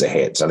to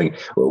hit. I think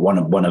one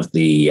of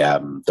the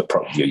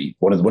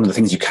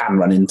things you can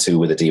run into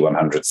with a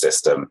D100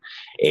 system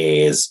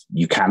is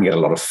you can get a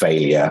lot of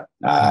failure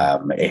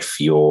if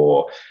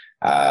your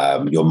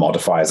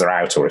modifiers are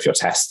out, or if your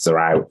tests are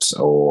out,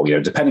 or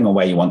depending on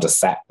where you want to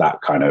set that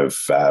kind of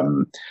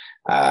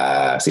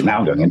now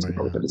I'm going into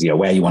probability,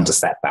 where you want to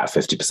set that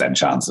 50%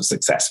 chance of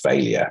success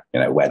failure,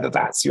 whether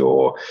that's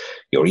your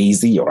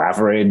easy, your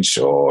average,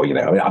 or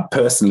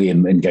personally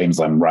in games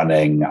I'm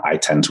running, I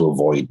tend to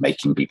avoid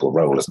making people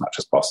roll as much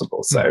as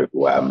possible. So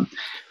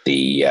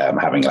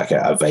having like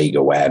a vague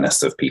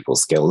awareness of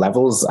people's skill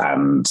levels,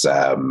 and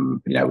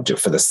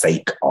for the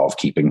sake of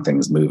keeping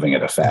things moving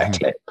at a fair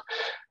clip.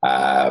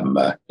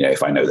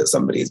 If I know that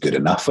somebody is good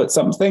enough at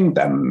something,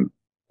 then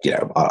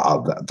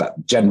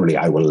generally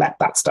I will let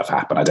that stuff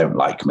happen. I don't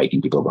like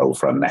making people roll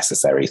for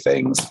unnecessary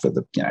things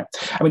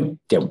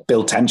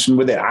build tension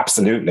with it.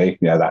 Absolutely.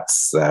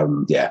 That's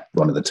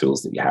one of the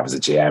tools that you have as a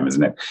GM,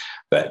 isn't it?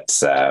 But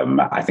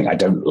I think I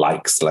don't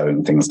like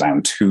slowing things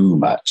down too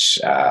much.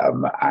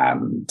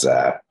 And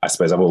I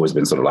suppose I've always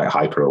been sort of like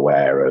hyper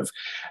aware of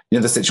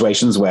the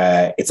situations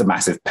where it's a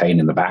massive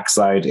pain in the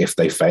backside if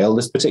they fail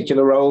this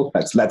particular roll.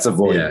 Let's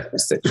avoid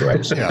this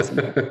situation. I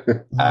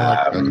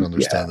can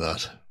understand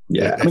that.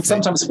 Yeah,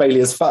 sometimes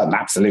failure is fun,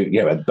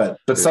 absolutely. But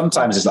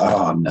sometimes it's like,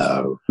 oh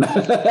no,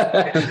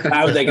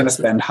 now they're going to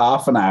spend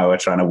half an hour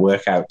trying to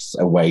work out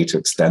a way to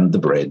extend the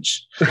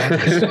bridge. I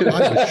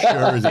was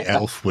sure the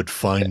elf would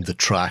find the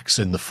tracks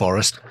in the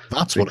forest.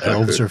 That's what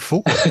elves are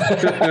for.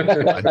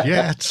 And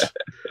yet,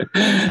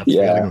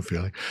 I'm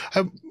feeling.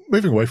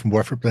 Moving away from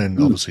Warframe, then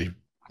obviously,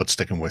 but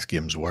sticking with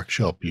Games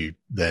Workshop, you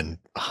then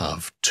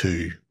have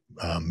two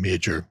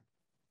major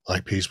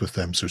IPs with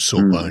them, so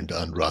Soulbound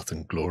and Wrath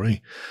and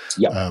Glory.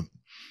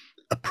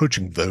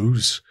 Approaching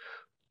those,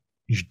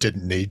 you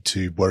didn't need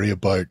to worry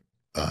about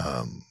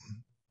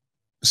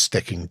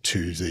sticking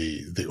to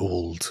the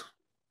old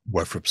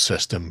Warframe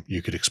system.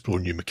 You could explore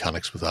new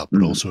mechanics with that,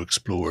 but also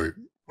explore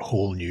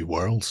whole new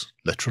worlds,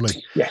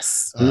 literally.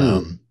 Yes.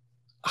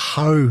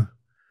 How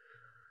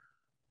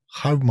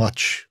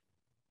much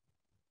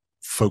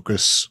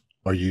focus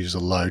are you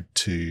allowed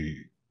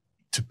to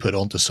put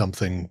onto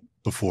something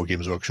before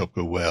Games Workshop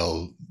go,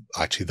 well,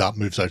 actually that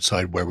moves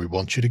outside where we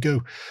want you to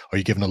go? Are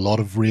you given a lot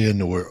of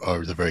rein, or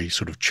are there very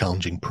sort of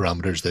challenging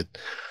parameters that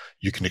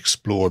you can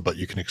explore, but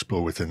you can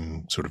explore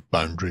within sort of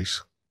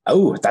boundaries?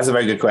 Oh, that's a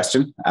very good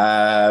question.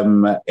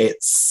 I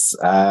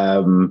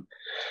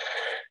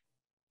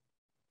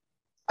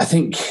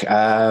think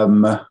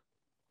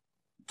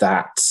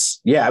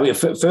yeah, I mean,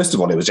 first of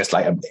all, it was just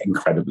like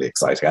incredibly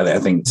exciting. I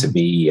think to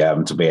be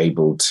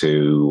able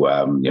to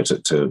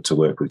to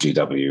work with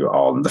GW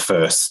on the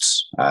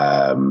first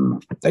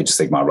Age of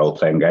Sigmar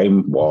role-playing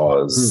game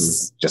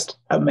was just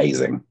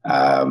amazing.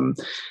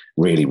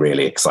 Really,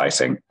 really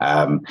exciting.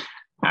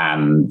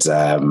 And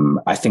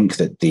I think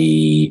that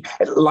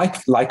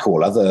like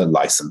all other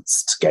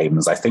licensed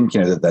games, I think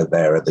that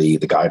there are the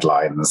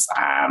guidelines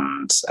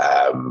and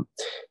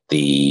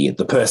the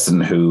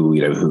person who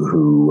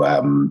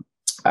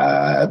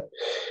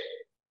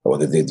or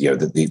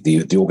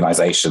the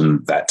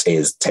organization that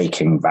is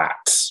taking that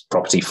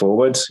property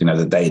forward,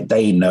 that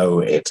they know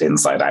it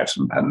inside out,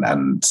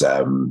 and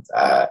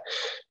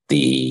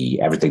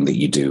everything that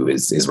you do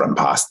is run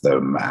past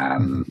them,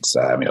 and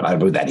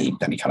with any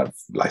kind of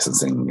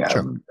licensing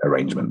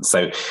arrangement.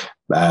 So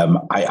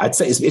I'd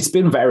say it's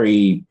been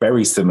very,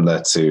 very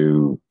similar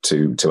to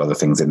other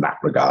things in that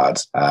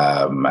regard.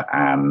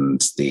 And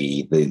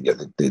the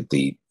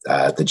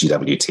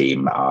GW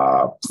team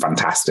are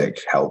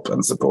fantastic help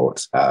and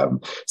support.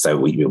 So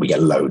we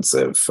get loads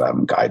of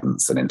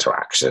guidance and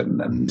interaction,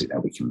 and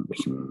we can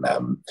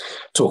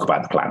talk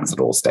about the plans at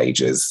all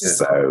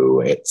stages.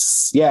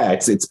 Yeah.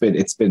 So it's been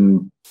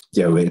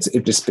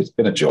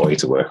a joy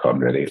to work on.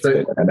 Really, it's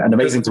been and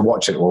amazing to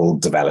watch it all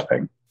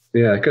developing.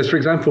 Yeah, because for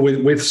example,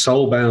 with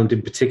Soulbound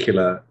in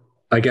particular,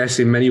 I guess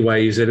in many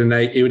ways it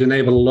would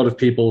enable a lot of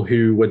people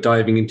who were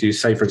diving into,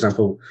 say, for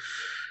example,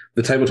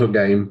 the tabletop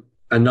game,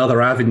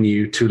 another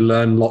avenue to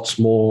learn lots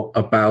more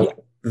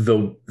about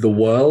the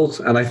world.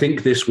 And I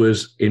think this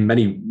was, in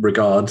many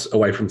regards,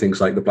 away from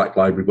things like the Black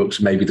Library books,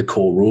 maybe the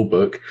core rule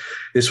book,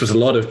 this was a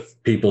lot of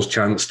people's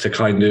chance to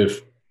kind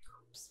of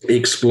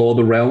explore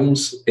the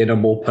realms in a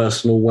more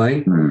personal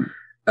way.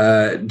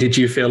 Did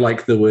you feel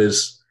like there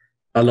was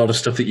a lot of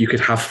stuff that you could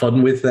have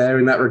fun with there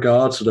in that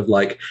regard? Sort of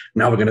like,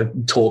 now we're going to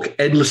talk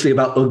endlessly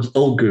about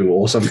Ulgu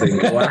or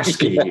something, or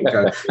ASCII.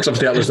 Because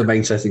obviously that was the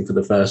main setting for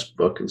the first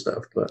book and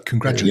stuff. But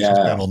congratulations,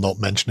 Ben, on not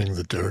mentioning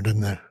the Durd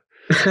in there.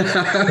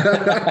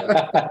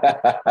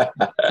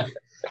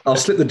 I'll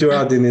slip the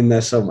Durd in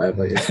there somewhere.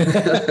 But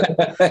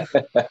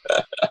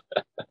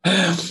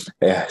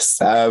yes,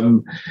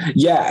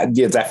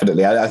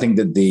 definitely. I think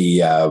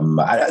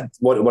that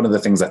one of the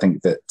things I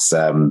think that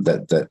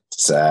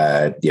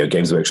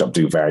Games Workshop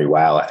do very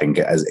well, I think,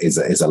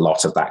 is a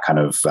lot of that kind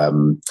of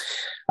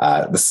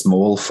the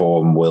small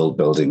form world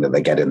building that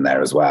they get in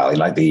there as well.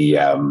 Like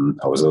one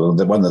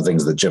of the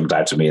things that jumped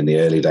out to me in the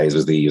early days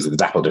was the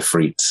Dapple de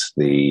Frite,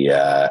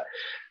 the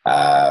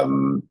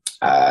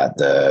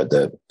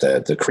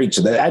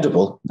creature. They're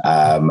edible,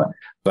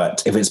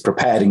 but if it's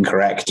prepared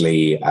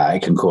incorrectly,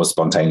 it can cause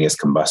spontaneous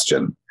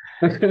combustion.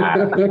 There's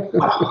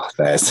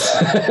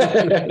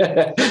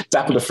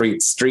Dapple de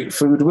Frite street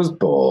food was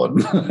born.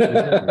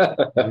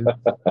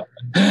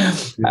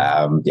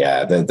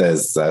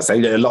 There's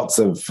lots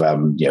of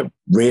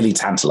really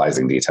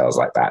tantalizing details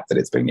like that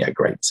it's been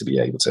great to be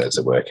able to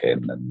work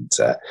in and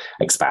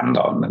expand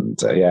on,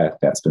 and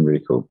it's been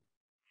really cool.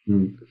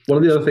 One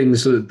of the other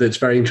things that's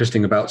very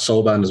interesting about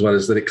Soulbound as well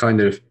is that it kind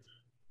of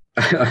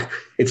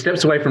it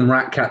steps away from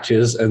rat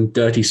catchers and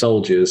dirty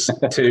soldiers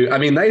to, I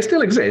mean, they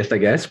still exist, I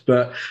guess,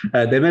 but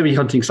they may be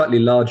hunting slightly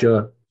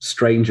larger,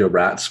 stranger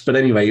rats. But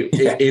anyway,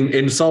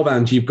 in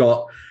Soulbound, you've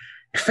got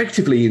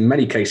effectively, in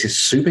many cases,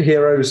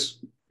 superheroes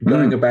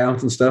going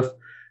about and stuff.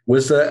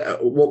 Was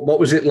what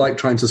was it like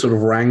trying to sort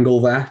of wrangle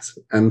that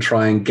and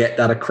try and get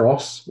that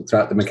across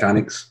throughout the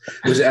mechanics?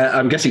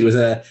 I'm guessing it was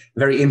a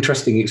very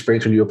interesting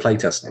experience when you were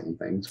playtesting and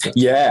things. But.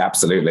 Yeah,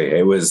 absolutely.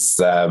 It was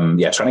trying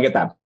to get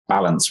that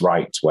balance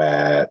right,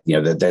 where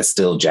there's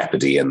still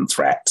jeopardy and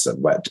threat,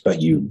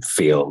 but you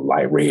feel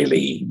like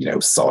really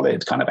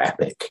solid kind of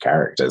epic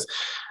characters.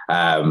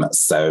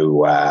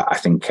 So I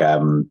think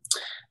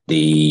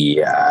there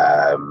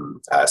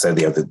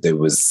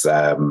was.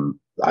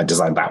 I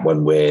designed that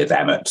one with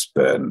Emmett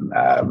Byrne,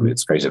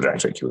 it's creative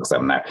director at Cubicle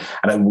 7 now.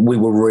 And we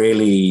were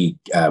really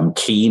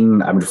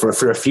keen, I mean,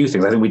 for a few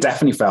things. I think we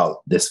definitely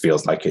felt this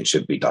feels like it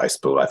should be dice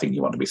pool. I think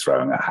you want to be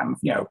throwing a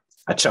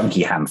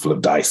chunky handful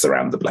of dice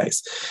around the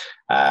place.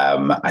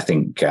 I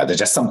think there's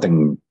just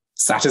something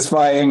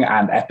satisfying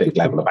and epic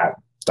level about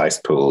dice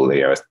pool,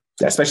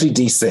 especially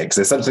D6.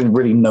 There's something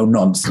really no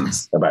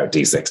nonsense about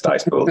D6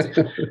 dice pools.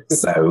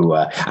 So,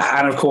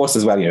 and of course,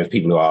 as well,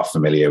 people who are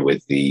familiar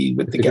with the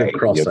game,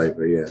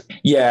 crossover,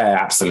 yeah,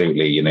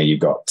 absolutely. You've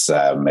got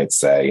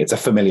it's a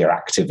familiar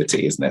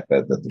activity, isn't it?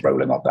 The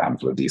rolling up the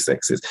handful of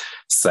D6s.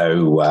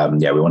 So,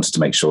 we wanted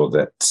to make sure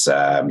that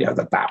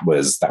that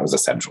was a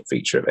central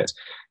feature of it.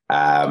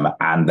 But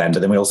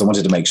then we also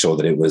wanted to make sure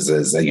that it was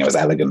as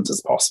elegant as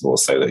possible,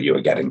 so that you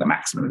were getting the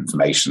maximum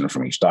information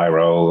from each die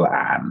roll,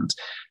 and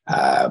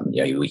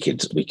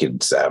we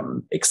could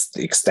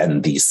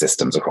extend these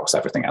systems across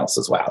everything else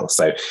as well.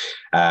 So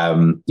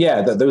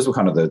those were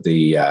kind of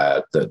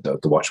the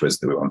watchwords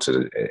that we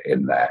wanted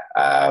in there.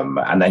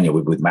 And then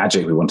with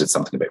Magic, we wanted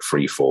something a bit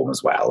free form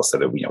as well, so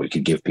that we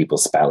could give people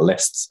spell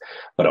lists,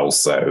 but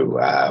also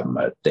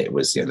it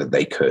was that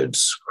they could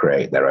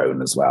create their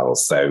own as well.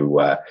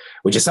 So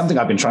which is something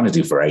I've been trying to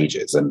do for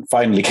ages, and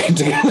finally came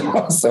together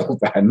on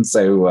Soulbound.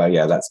 So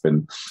that's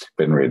been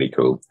really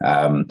cool.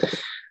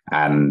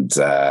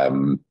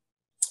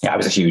 I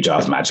was a huge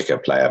Ars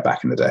Magica player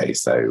back in the day,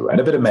 so,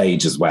 and a bit of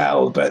Mage as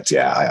well. But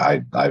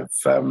I've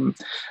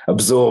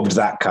absorbed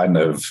that kind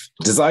of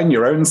design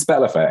your own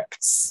spell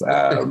effects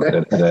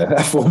at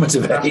a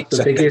formative age.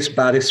 The biggest,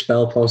 baddest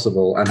spell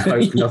possible, and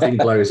hope nothing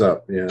blows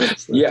up. Yeah.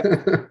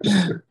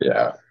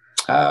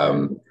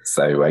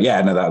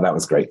 That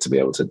was great to be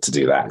able to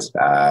do that.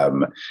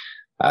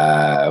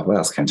 What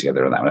else came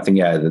together on that one? I think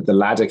the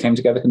ladder came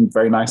together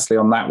very nicely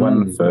on that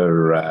one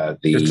for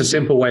just a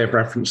simple way of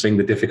referencing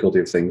the difficulty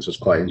of things was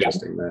quite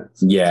interesting there.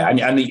 Yeah,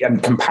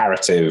 and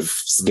comparative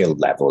skill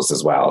levels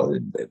as well.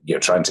 You're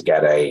trying to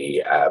get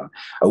a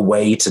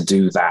way to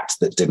do that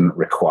didn't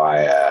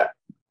require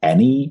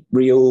any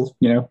real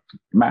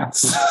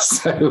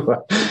maths.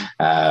 So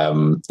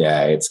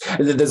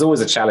there's always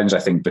a challenge, I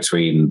think,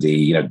 between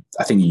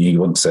I think you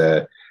want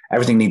to.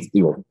 Everything needs,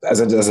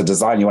 as a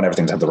design, you want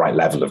everything to have the right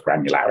level of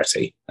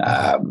granularity.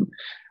 That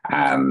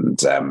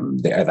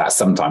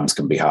sometimes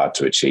can be hard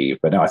to achieve.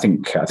 But no, I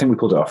think we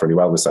pulled it off really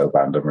well with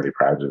Soulbound. I'm really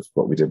proud of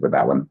what we did with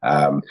that one.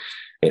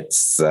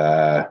 It's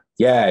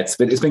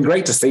been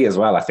great to see as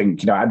well. I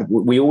think,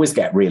 we always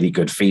get really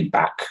good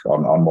feedback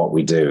on what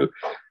we do,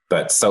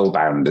 but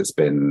Soulbound, it's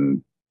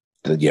been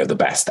the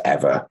best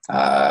ever.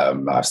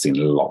 I've seen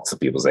lots of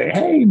people say,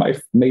 "Hey, my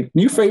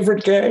new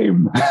favorite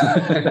game,"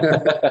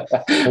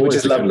 which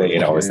is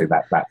lovely. Obviously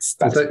that's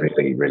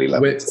really, really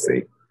lovely to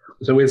see.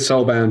 So with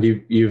Soulbound,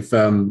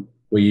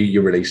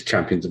 you released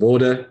Champions of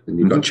Order, and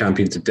you've got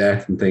Champions of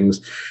Death and things.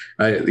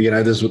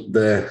 There's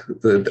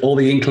all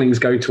the inklings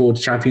go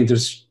towards Champions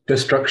of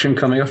Destruction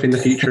coming up in the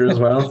future as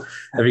well.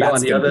 Have you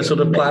got any other sort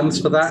of plans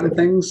for that and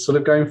things sort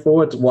of going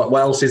forward? What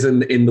else is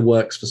in the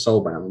works for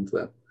Soulbound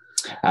then?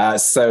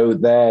 So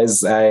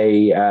there's this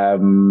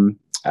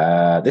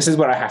is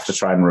where I have to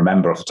try and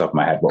remember off the top of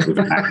my head what we've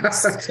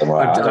announced. So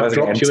I've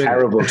dropped you in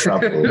terrible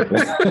trouble.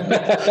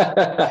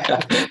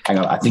 Hang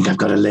on, I think I've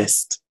got a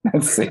list.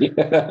 Let's see.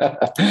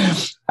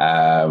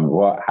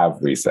 What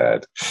have we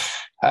said?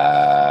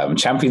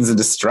 Champions of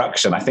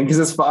Destruction, I think, is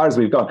as far as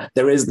we've gone.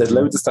 There's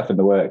loads of stuff in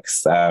the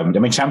works.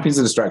 Champions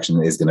of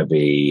Destruction is going to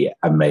be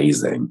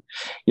amazing.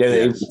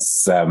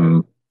 It's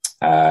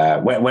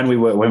when we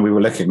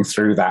were looking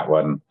through that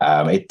one,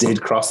 it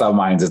did cross our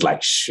minds as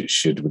like,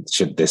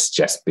 should this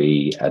just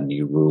be a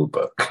new rule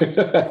book?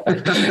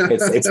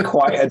 It's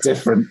quite a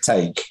different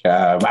take,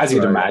 as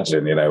you'd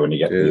imagine, when you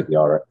get the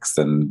Oryx,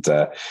 and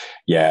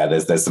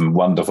there's some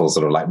wonderful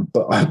sort of like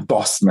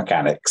boss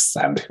mechanics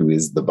and who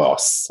is the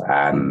boss,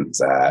 and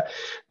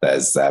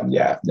there's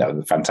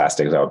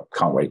fantastic. So I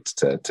can't wait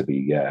to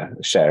be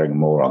sharing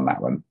more on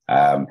that one.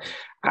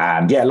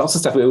 And lots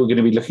of stuff. We're going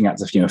to be looking at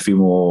a few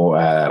more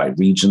like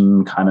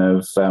region kind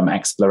of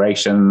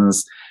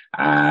explorations,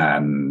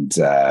 and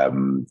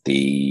some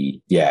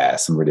really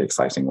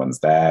exciting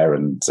ones there,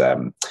 and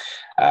a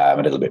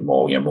little bit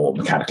more more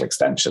mechanical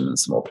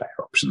extensions, some more player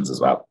options as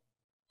well.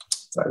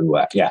 So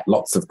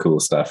lots of cool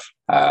stuff,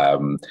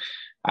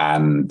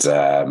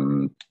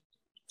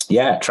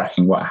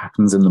 tracking what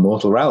happens in the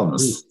mortal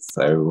realms.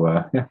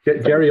 So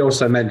Gerry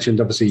also mentioned,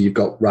 obviously, you've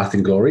got Wrath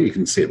and Glory. You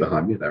can see it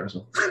behind me there as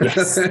well.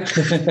 Yes. So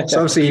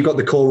obviously you've got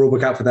the core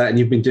rulebook out for that, and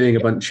you've been doing a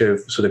bunch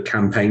of sort of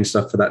campaign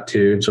stuff for that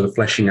too, and sort of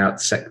fleshing out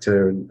the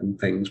sector and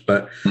things.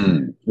 But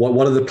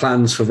what are the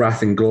plans for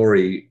Wrath and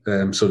Glory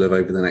sort of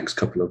over the next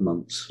couple of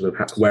months? Sort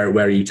of where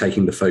are you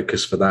taking the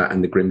focus for that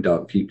and the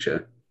grimdark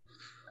future?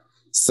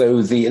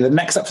 So the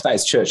next up for that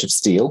is Church of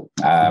Steel.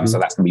 So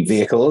that's going to be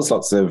vehicles,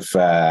 lots of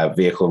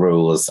vehicle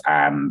rules,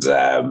 and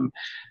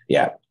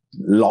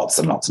lots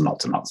and lots and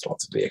lots and lots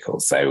of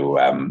vehicles. So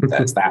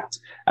there's that.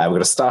 We've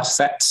got a starter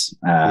set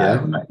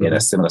in a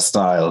similar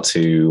style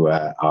to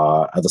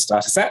our other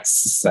starter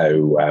sets.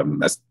 So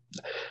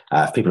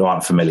if people who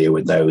aren't familiar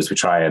with those, we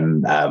try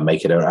and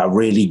make it a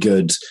really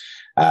good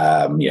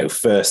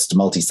first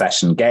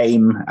multi-session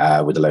game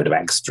with a load of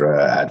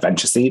extra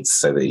adventure seats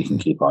so that you can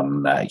keep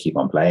on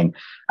playing,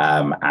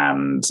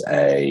 and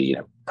a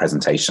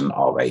presentation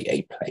of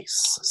a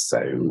place.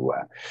 So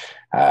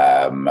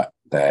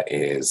there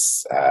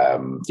is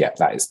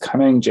that is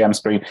coming GM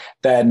screen.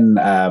 Then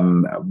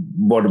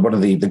one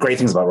of the great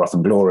things about Wrath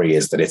and Glory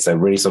is that it's a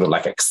really sort of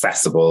like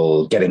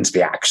accessible, get into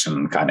the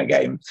action kind of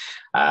game,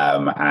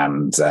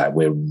 and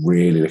we're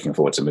really looking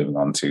forward to moving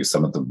on to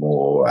some of the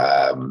more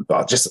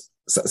just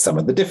some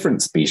of the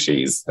different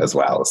species as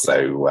well.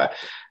 So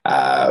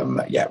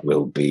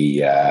we'll be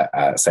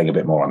saying a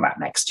bit more on that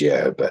next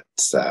year. But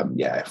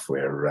if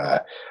we're,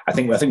 I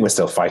think we're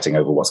still fighting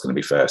over what's going to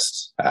be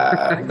first.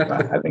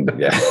 I think,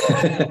 yeah.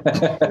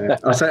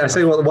 I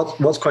say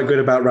what's quite good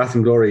about Wrath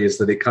and Glory is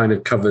that it kind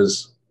of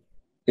covers,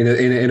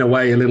 in a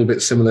way, a little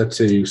bit similar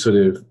to sort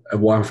of a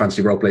Warhammer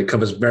Fantasy Roleplay. It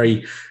covers a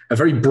very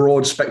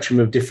broad spectrum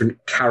of different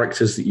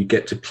characters that you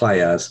get to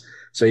play as.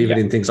 So even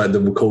in things like the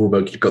Recall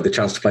book, you've got the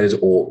chance to play as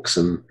orcs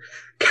and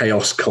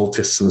chaos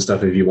cultists and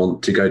stuff if you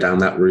want to go down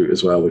that route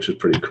as well, which is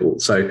pretty cool.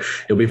 So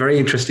it'll be very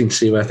interesting to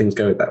see where things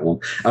go with that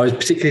one. I was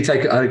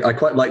particularly I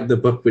quite like the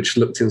book which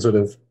looked in sort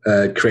of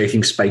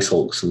creating space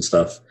hulks and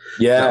stuff.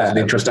 Yeah, that was an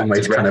interesting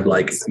way to kind of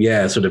like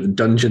sort of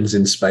dungeons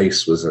in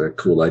space was a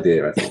cool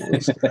idea. I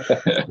think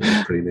it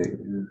was pretty neat.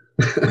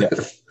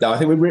 No, I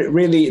think we're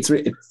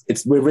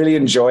really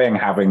enjoying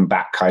having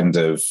that kind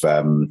of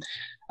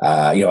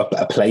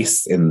a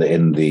place in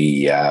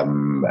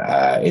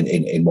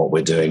what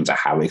we're doing to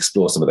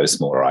explore some of those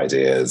smaller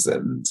ideas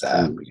and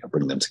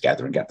bring them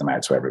together and get them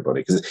out to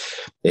everybody, because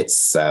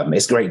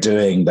it's great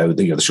doing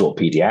the short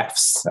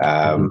PDFs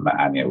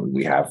and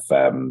we have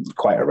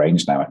quite a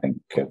range now, I think,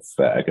 of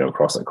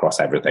across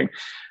everything.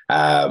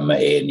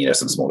 In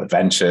some small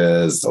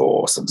adventures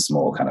or some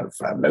small kind of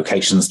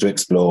locations to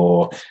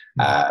explore.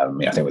 I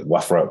think with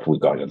Wuffer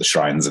we've got the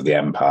Shrines of the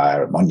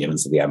Empire,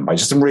 Monuments of the Empire,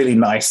 just some really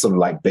nice sort of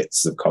like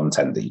bits of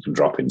content that you can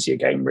drop into your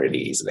game really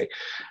easily.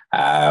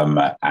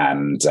 But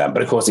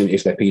of course,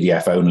 if they're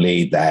PDF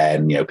only,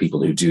 then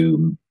people who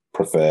do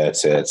prefer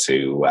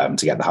to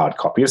get the hard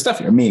copy of stuff,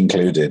 me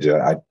included.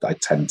 I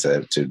tend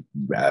to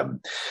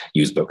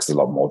use books a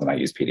lot more than I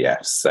use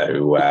PDFs.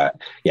 So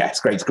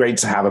it's great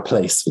to have a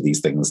place for these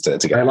things to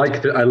get. I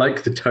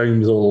like the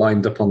tomes all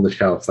lined up on the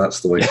shelf. That's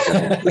the way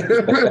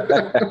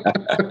to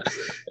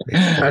go.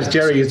 As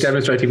Gerry is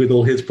demonstrating with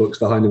all his books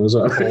behind him as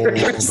well. All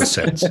the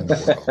sense in the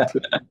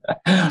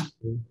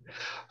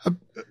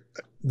world.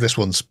 This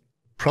one's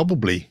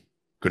probably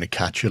going to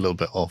catch you a little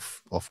bit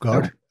off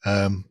guard.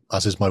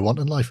 As is my want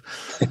in life.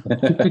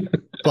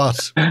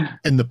 But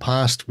in the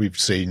past, we've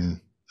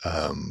seen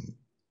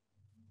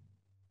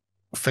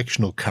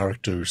fictional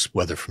characters,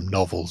 whether from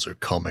novels or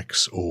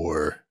comics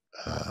or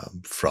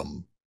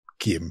from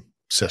game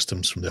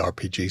systems from the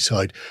RPG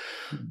side,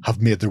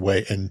 have made their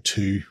way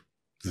into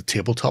the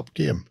tabletop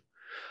game.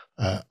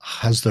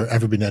 Has there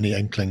ever been any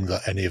inkling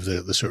that any of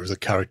the sort of the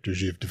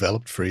characters you've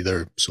developed for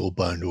either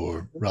Soulbound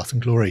or Wrath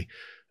and Glory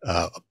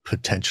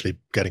potentially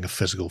getting a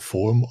physical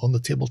form on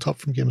the tabletop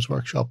from Games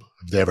Workshop?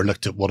 Have they ever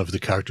looked at one of the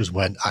characters and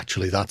went,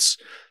 actually, that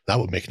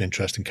would make an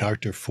interesting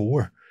character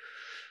for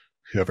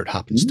whoever it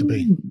happens to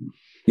be?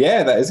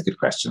 Yeah, that is a good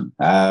question.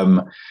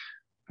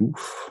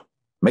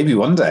 Maybe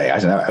one day. I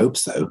don't know. I hope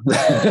so.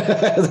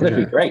 That'd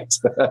be great.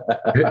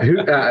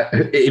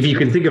 If you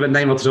can think of a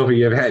name off the top of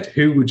your head,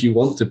 who would you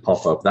want to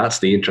pop up? That's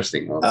the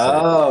interesting one.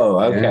 Oh,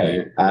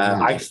 okay.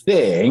 I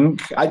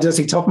think I just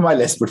see top of my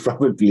list would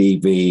probably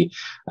be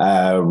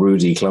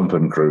Rudy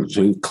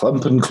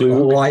Klumpenklug.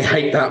 Oh, I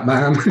hate that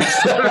man.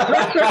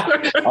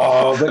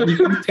 Oh, but you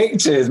can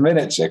picture his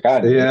miniature,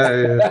 can't you?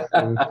 Yeah.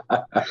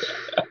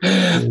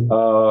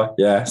 Oh,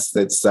 yes.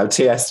 It's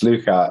T.S.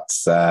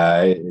 Lucart's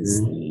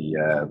is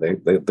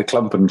the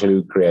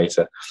Klumpenklug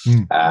creator.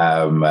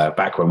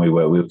 Back when we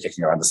were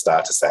kicking around the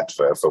starter set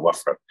for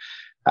Wuffer.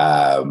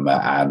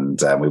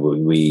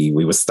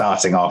 We were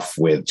starting off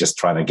with just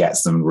trying to get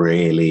some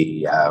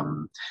really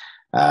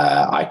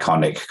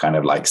iconic kind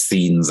of like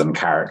scenes and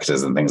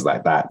characters and things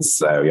like that.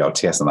 So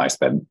TS and I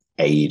spent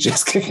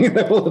ages kicking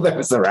all of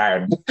those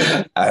around,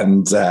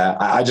 and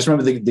I just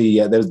remember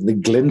the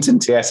glint in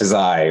TS's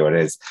eye when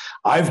it's,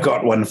 "I've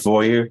got one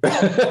for you."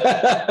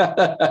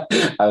 I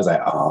was like,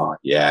 "Oh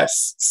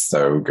yes,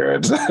 so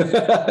good."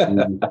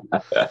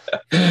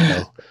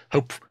 Well,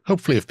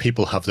 hopefully, if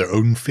people have their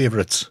own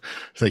favourites,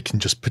 they can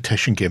just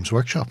petition Games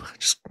Workshop.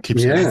 Just keep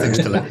saying things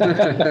to let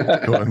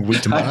go on. We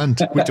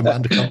demand a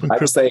Klumpenklug.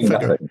 I'm saying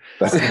nothing.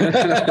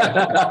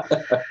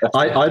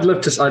 I'd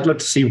love to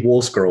see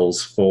War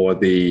Scrolls for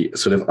the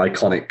sort of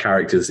iconic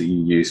characters that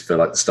you use for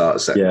like the starter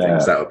set and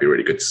things. That would be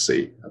really good to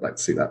see. I'd like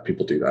to see that.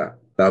 People do that.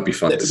 That would be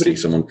fun to see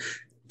someone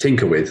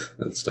tinker with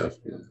and stuff.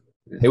 Yeah.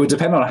 It would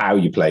depend on how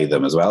you play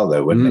them as well,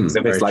 though, wouldn't it? 'Cause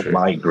if it's like true.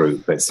 my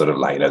group, it's sort of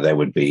like, there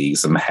would be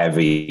some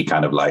heavy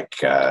kind of like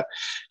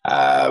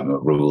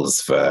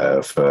rules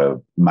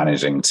for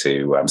managing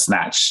to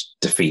snatch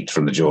defeat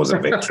from the jaws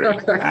of victory.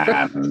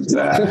 And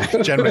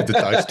generally the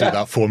dice do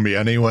that for me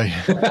anyway.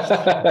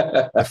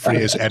 The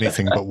phrase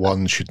 "anything but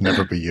one" should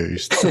never be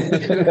used.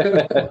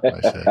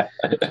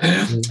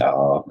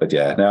 But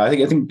yeah, no, I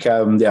think it'd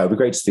be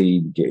great to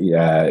see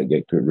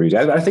get Rudy.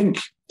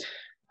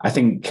 I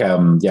think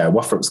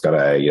Wufferup's got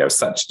like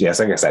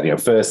I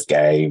said, first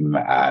game,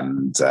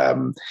 and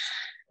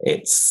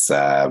it's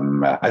I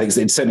think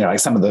it's certainly like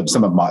some of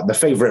the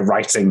favorite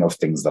writing of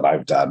things that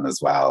I've done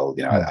as well.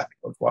 I think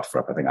with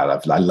Wufferup, I think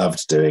I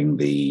loved doing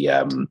the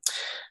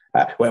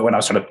when I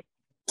was trying to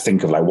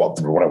think of like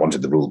what I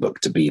wanted the rule book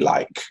to be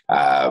like.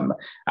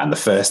 And the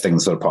first thing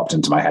that sort of popped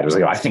into my head was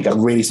like, I think a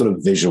really sort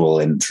of visual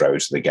intro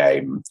to the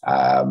game,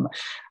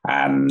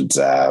 and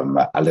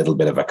a little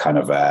bit of a kind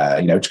of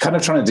kind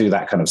of trying to do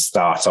that kind of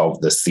start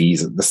of the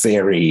season, the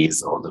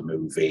series or the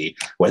movie,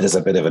 where there's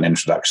a bit of an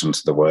introduction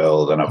to the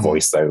world and a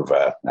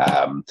voiceover.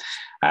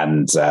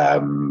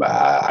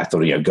 I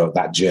thought, go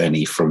that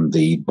journey from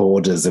the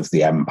borders of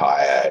the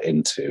empire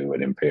into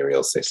an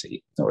imperial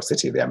city or a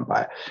city of the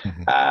empire,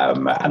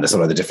 and the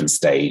sort of the different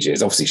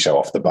stages. Obviously, show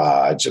off the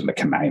barge and the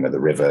canal, the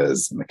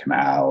rivers and the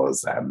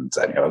canals, and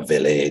a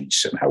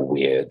village and how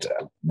weird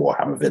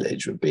Warhammer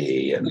village would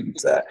be, and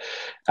so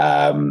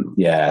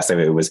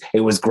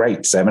it was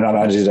great. I mean,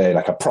 I did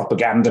a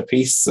propaganda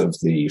piece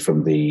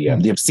from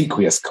the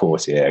obsequious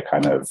courtier,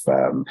 kind of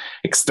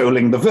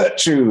extolling the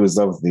virtues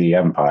of the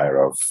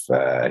empire of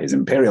His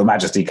Imperial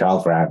Majesty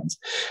Karl Franz,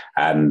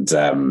 and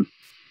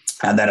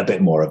then a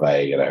bit more of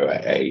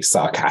a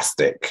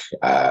sarcastic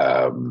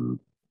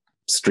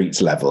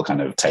street level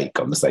kind of take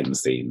on the same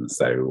scene.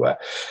 So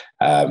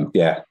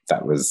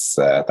that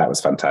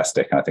was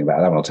fantastic, and I think that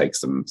one will take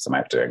some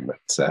outdoing, but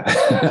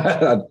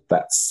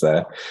that's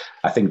I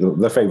think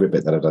the favorite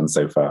bit that I've done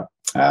so far.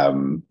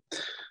 And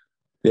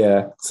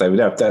then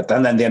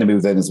the Enemy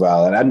Within as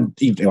well, and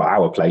even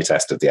our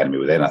playtest of the Enemy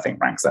Within, I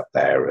think, ranks up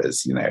there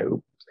as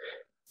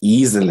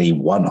easily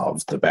one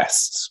of the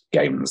best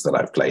games that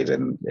I've played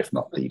in, if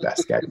not the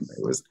best game.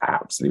 It was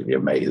absolutely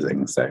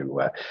amazing.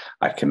 So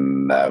I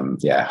can,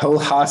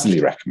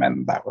 wholeheartedly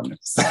recommend that one.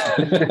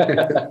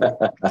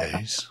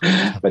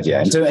 But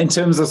yeah, in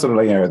terms of sort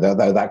of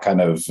that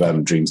kind of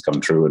dreams come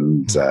true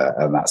and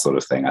that sort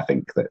of thing, I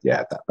think that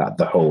that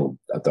the whole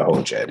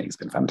journey has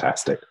been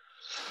fantastic.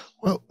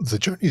 Well, the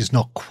journey is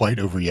not quite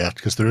over yet,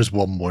 because there is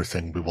one more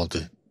thing we want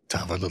to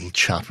have a little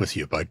chat with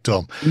you about,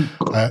 Dom.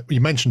 You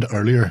mentioned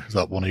earlier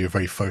that one of your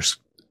very first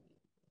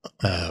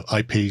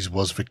IPs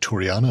was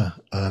Victoriana,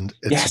 and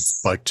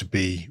it's about to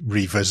be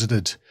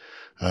revisited.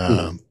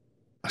 I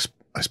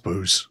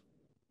suppose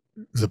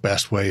the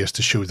best way is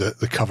to show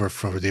the cover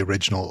for the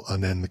original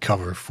and then the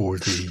cover for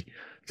the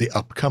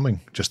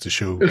upcoming, just to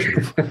show sort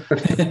of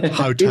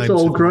how times it's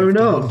all grown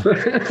up.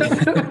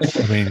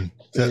 I mean,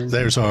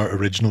 there's our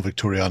original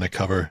Victoriana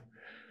cover.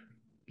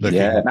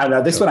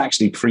 Now this one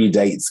actually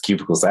predates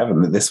Cubicle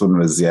 7. This one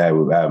was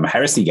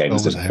Heresy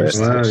Games did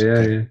first. Wow,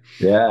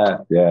 yeah.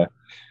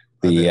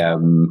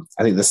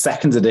 I think the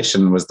second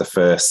edition was the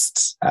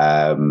first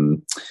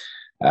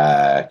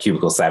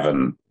Cubicle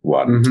 7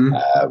 one.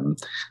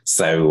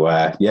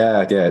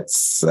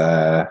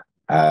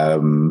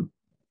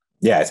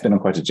 It's been on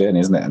quite a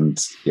journey, isn't it?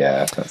 And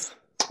that's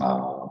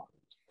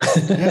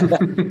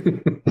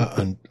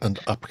and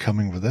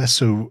upcoming with this,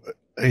 so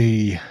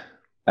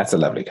that's a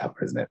lovely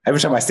cover, isn't it? Every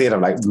time I see it, I'm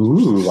like,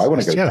 ooh, I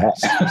want to go there.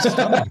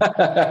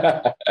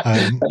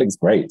 That looks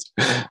great.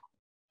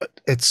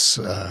 It's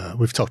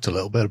we've talked a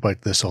little bit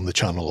about this on the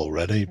channel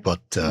already,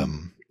 but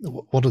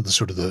what are the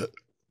sort of the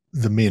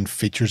main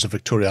features of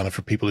Victoriana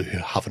for people who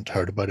haven't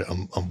heard about it,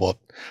 and what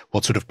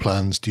sort of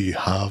plans do you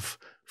have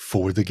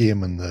for the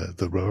game and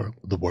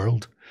the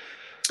world?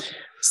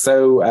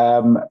 So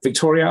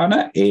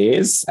Victoriana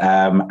is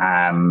a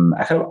kind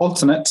of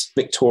alternate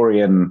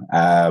Victorian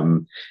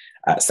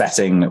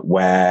setting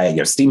where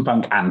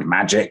steampunk and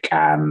magic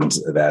and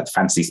the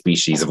fantasy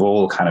species have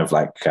all kind of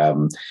like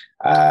come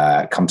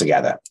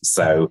together.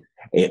 So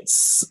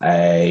it's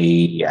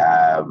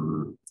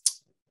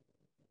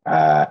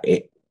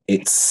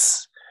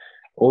it's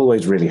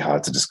always really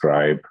hard to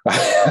describe.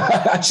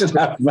 I should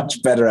have a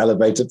much better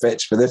elevator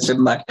pitch for this,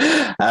 shouldn't I?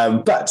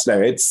 But no,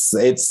 it's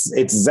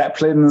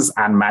zeppelins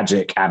and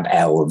magic and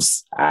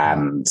elves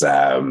and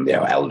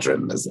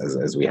Eldrin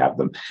as we have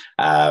them.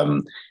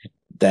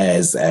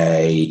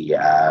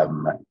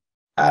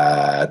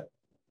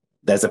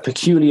 There's a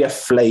peculiar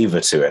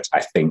flavor to it,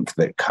 I think,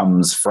 that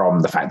comes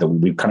from the fact that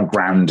we've kind of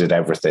grounded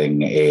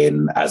everything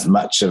in as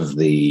much of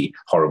the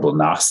horrible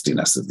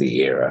nastiness of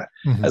the era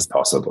as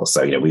possible.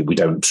 So, we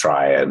don't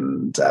try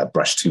and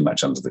brush too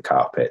much under the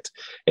carpet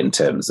in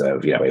terms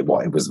of, it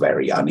was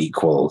very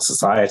unequal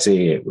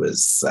society. It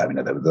was,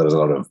 there was a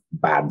lot of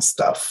bad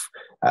stuff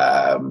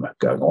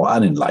going on,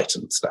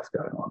 unenlightened stuff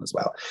going on as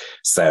well.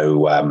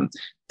 So,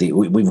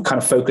 we've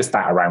kind of focused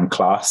that around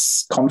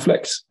class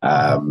conflict.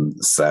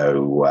 That's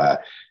I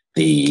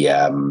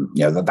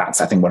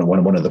think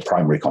one of the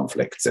primary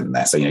conflicts in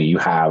there. So you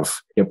have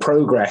your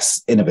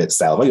progress in of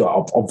itself.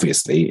 Well,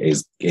 obviously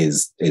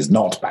is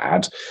not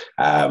bad,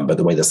 but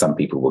the way that some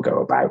people will go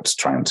about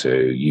trying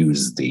to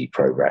use the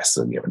progress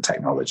and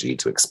technology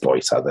to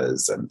exploit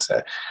others, and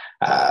to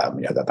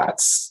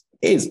that's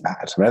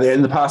bad.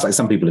 In the past, like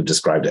some people have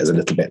described it as a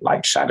little bit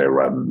like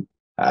Shadowrun.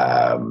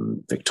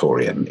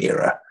 Victorian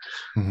era.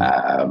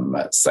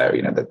 So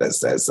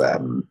there's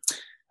a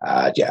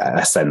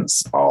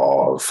sense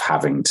of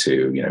having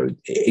to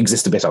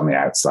exist a bit on the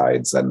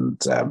outsides,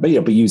 and but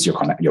use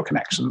your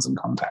connections and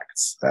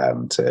contacts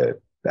to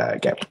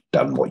get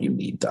done what you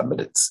need done.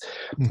 But it's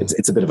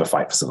a bit of a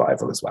fight for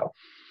survival as well.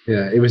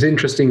 Yeah, it was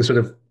interesting sort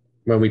of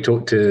when we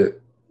talked to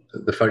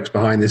the folks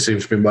behind this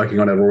who've been working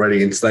on it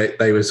already, and so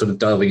they were sort of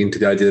delving into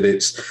the idea that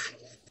it's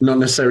not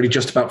necessarily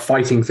just about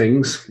fighting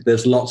things.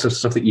 There's lots of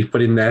stuff that you've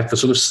put in there for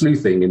sort of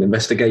sleuthing and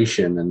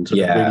investigation, and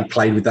sort of really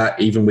played with that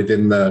even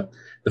within the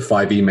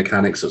 5e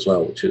mechanics as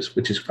well, which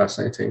is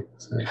fascinating.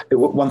 So.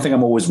 One thing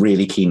I'm always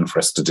really keen for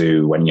us to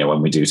do when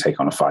we do take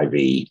on a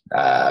 5e,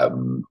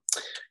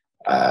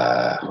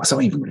 it's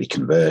not even really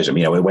conversion.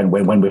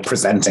 When we're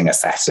presenting a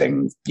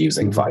setting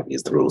using 5e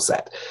as the rule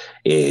set,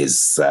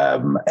 is I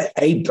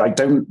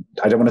don't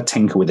want to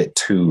tinker with it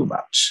too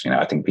much.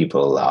 I think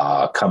people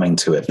are coming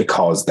to it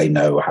because they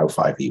know how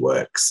 5e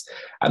works,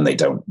 and they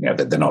don't,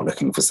 they're not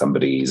looking for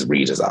somebody's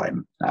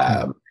redesign.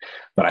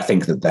 But I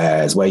think that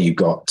there's where you've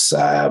got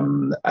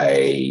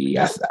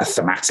a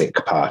thematic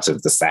part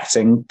of the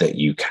setting that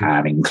you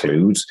can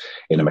include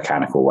in a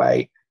mechanical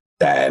way.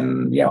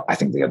 Then I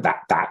think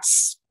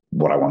that's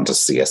what I want to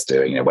see us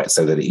doing.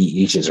 So that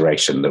each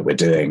iteration that we're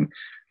doing,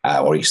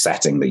 or each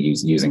setting that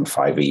using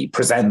 5e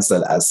presents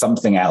as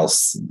something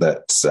else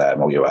that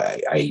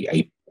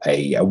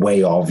a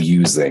way of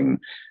using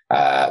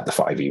the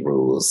 5e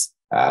rules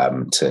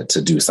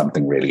to do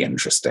something really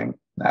interesting.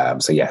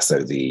 So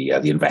the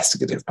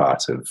investigative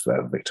part of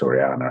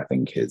Victoriana, I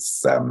think,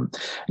 is a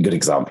good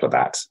example of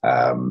that.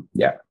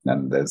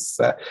 And there's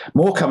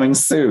more coming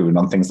soon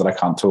on things that I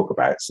can't talk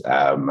about,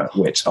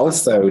 which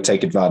also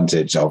take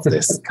advantage of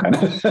this kind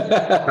of.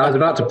 I was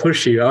about to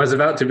push you. I was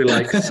about to be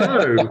like,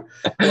 so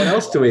what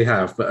else do we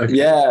have? But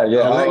okay. I'll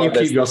let you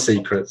keep your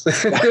secrets.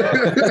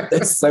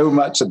 There's so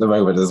much at the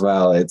moment as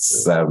well.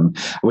 It's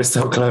we're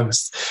so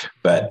close,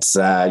 but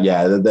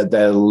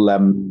they'll.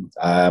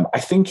 I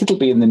think it'll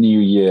be in the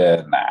new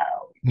year now.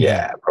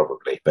 Yeah,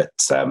 probably. But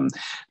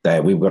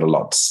we've got a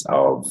lot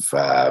of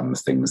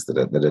things that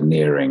are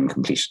nearing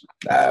completion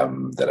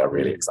that are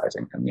really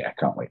exciting, and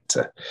can't wait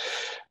to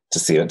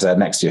see it.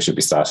 Next year should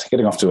be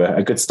getting off to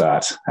a good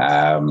start.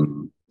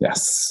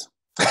 Yes.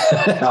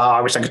 I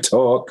wish I could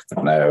talk.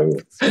 No.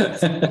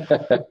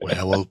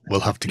 Well, we'll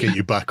have to get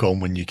you back on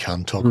when you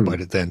can talk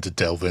about it then, to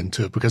delve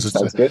into it, because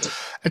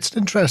it's an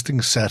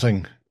interesting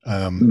setting.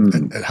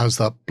 It has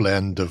that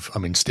blend of,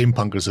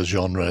 steampunk as a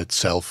genre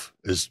itself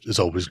is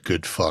always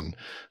good fun.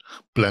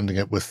 Blending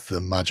it with the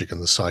magic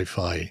and the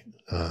sci-fi,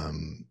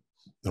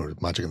 or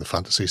magic and the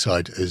fantasy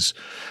side is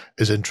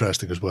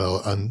interesting as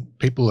well. And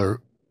people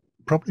are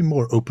probably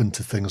more open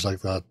to things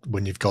like that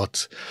when you've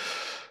got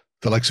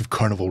the likes of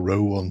Carnival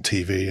Row on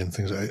TV and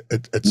things like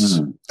that.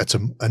 It's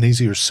an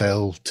easier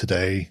sell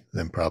today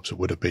than perhaps it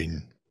would have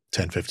been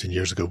 10, 15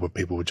 years ago, where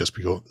people would just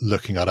be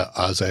looking at it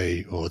as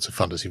it's a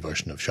fantasy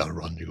version of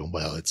Shadowrun. You're going,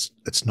 well, it's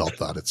not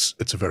that.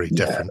 It's a very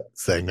different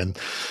thing.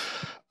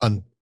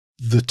 And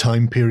the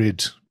time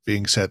period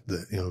being set,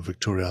 the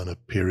Victoriana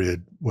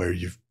period, where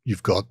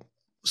you've got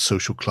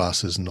social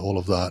classes and all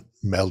of that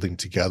melding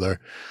together,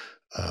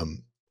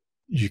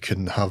 you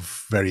can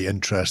have very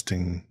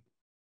interesting,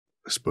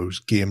 I suppose,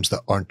 games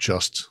that aren't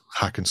just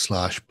hack and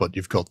slash, but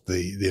you've got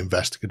the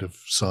investigative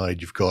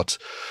side, you've got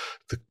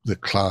the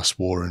class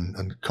war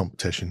and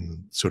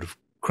competition sort of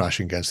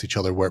crashing against each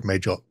other, where it may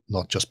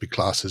not just be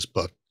classes,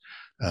 but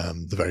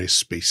the various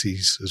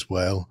species as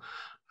well.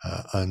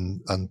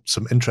 And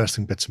some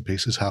interesting bits and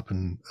pieces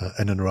happen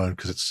in and around,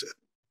 because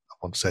I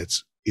want to say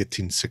it's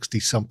 1860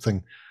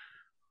 something.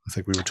 I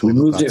think we were told we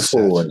moved it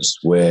forward,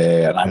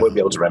 and I won't be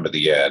able to remember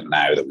the year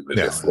now that we moved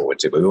it forward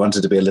to, but we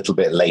wanted to be a little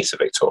bit later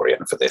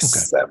Victorian for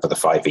this, for the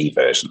 5e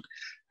version,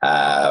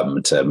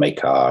 to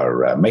make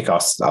our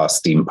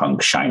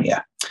steampunk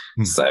shinier.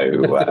 So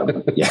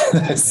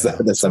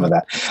there's some of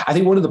that. I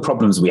think one of the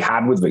problems we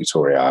had with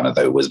Victoriana,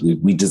 though, was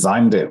we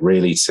designed it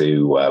really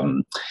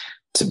to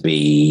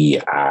be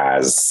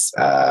as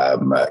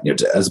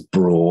as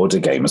broad a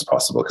game as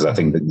possible, because I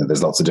think that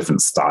there's lots of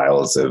different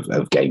styles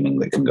of gaming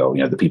that can go.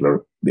 The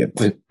people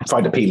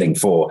find appealing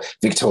for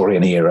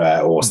Victorian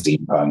era or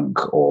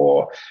steampunk,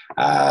 or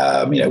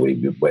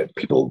where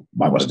people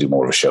might want to do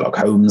more of a Sherlock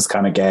Holmes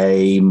kind of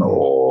game,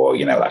 or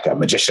like a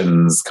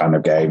magician's kind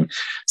of game.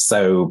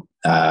 So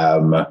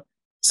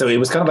So it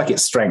was kind of like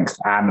its strength,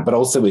 but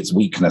also its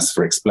weakness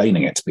for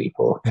explaining it to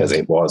people, because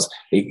it was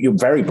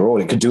very broad.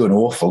 It could do an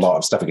awful lot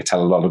of stuff. It could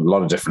tell a lot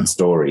of different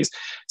stories.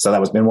 So that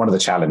has been one of the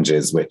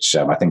challenges, which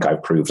I think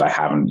I've proved I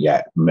haven't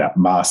yet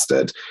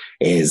mastered,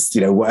 is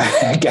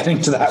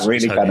getting to that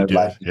really kind of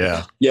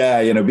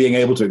being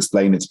able to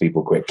explain it to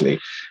people quickly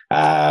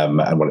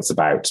and what it's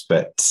about.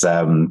 But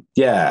I don't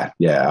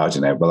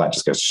know. Well, that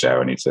just goes to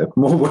show I need to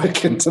more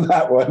work into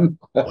that one.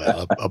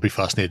 Well, I'll be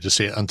fascinated to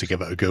see it and to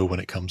give it a go when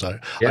it comes out.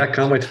 Yeah, I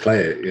can't wait to play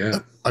it. Yeah,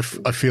 I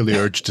feel the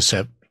urge to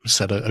set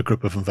a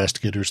group of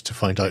investigators to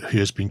find out who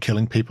has been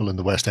killing people in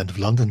the West End of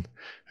London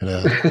in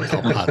a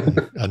top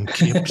hat and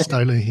cape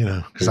style,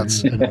 because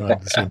that's in and around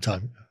at the same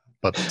time.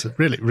 But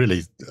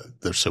really,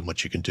 there's so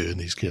much you can do in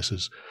these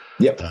cases.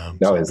 Yep,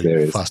 there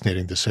is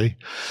fascinating to see.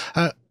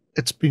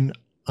 It's been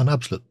an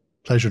absolute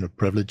pleasure and a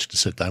privilege to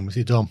sit down with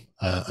you, Dom,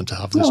 and to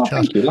have this chat.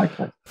 Thank you. Like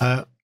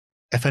that.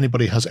 If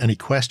anybody has any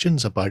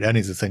questions about any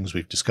of the things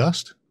we've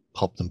discussed,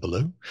 pop them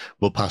below.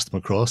 We'll pass them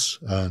across,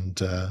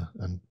 and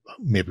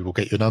maybe we'll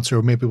get you an answer,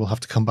 or maybe we'll have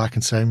to come back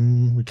and say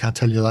we can't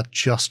tell you that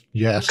just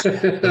yet.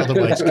 But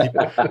otherwise,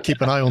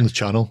 keep an eye on the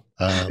channel.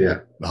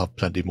 We'll have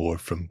plenty more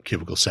from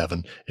Cubicle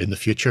 7 in the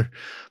future.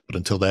 But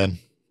until then,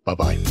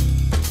 bye-bye.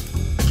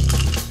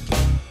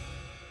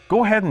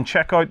 Go ahead and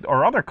check out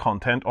our other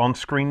content on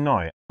screen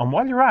now. And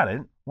while you're at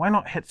it, why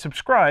not hit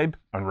subscribe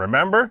and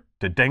remember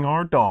to ding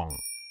our dong.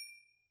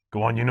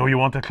 Go on, you know you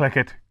want to click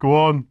it. Go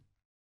on.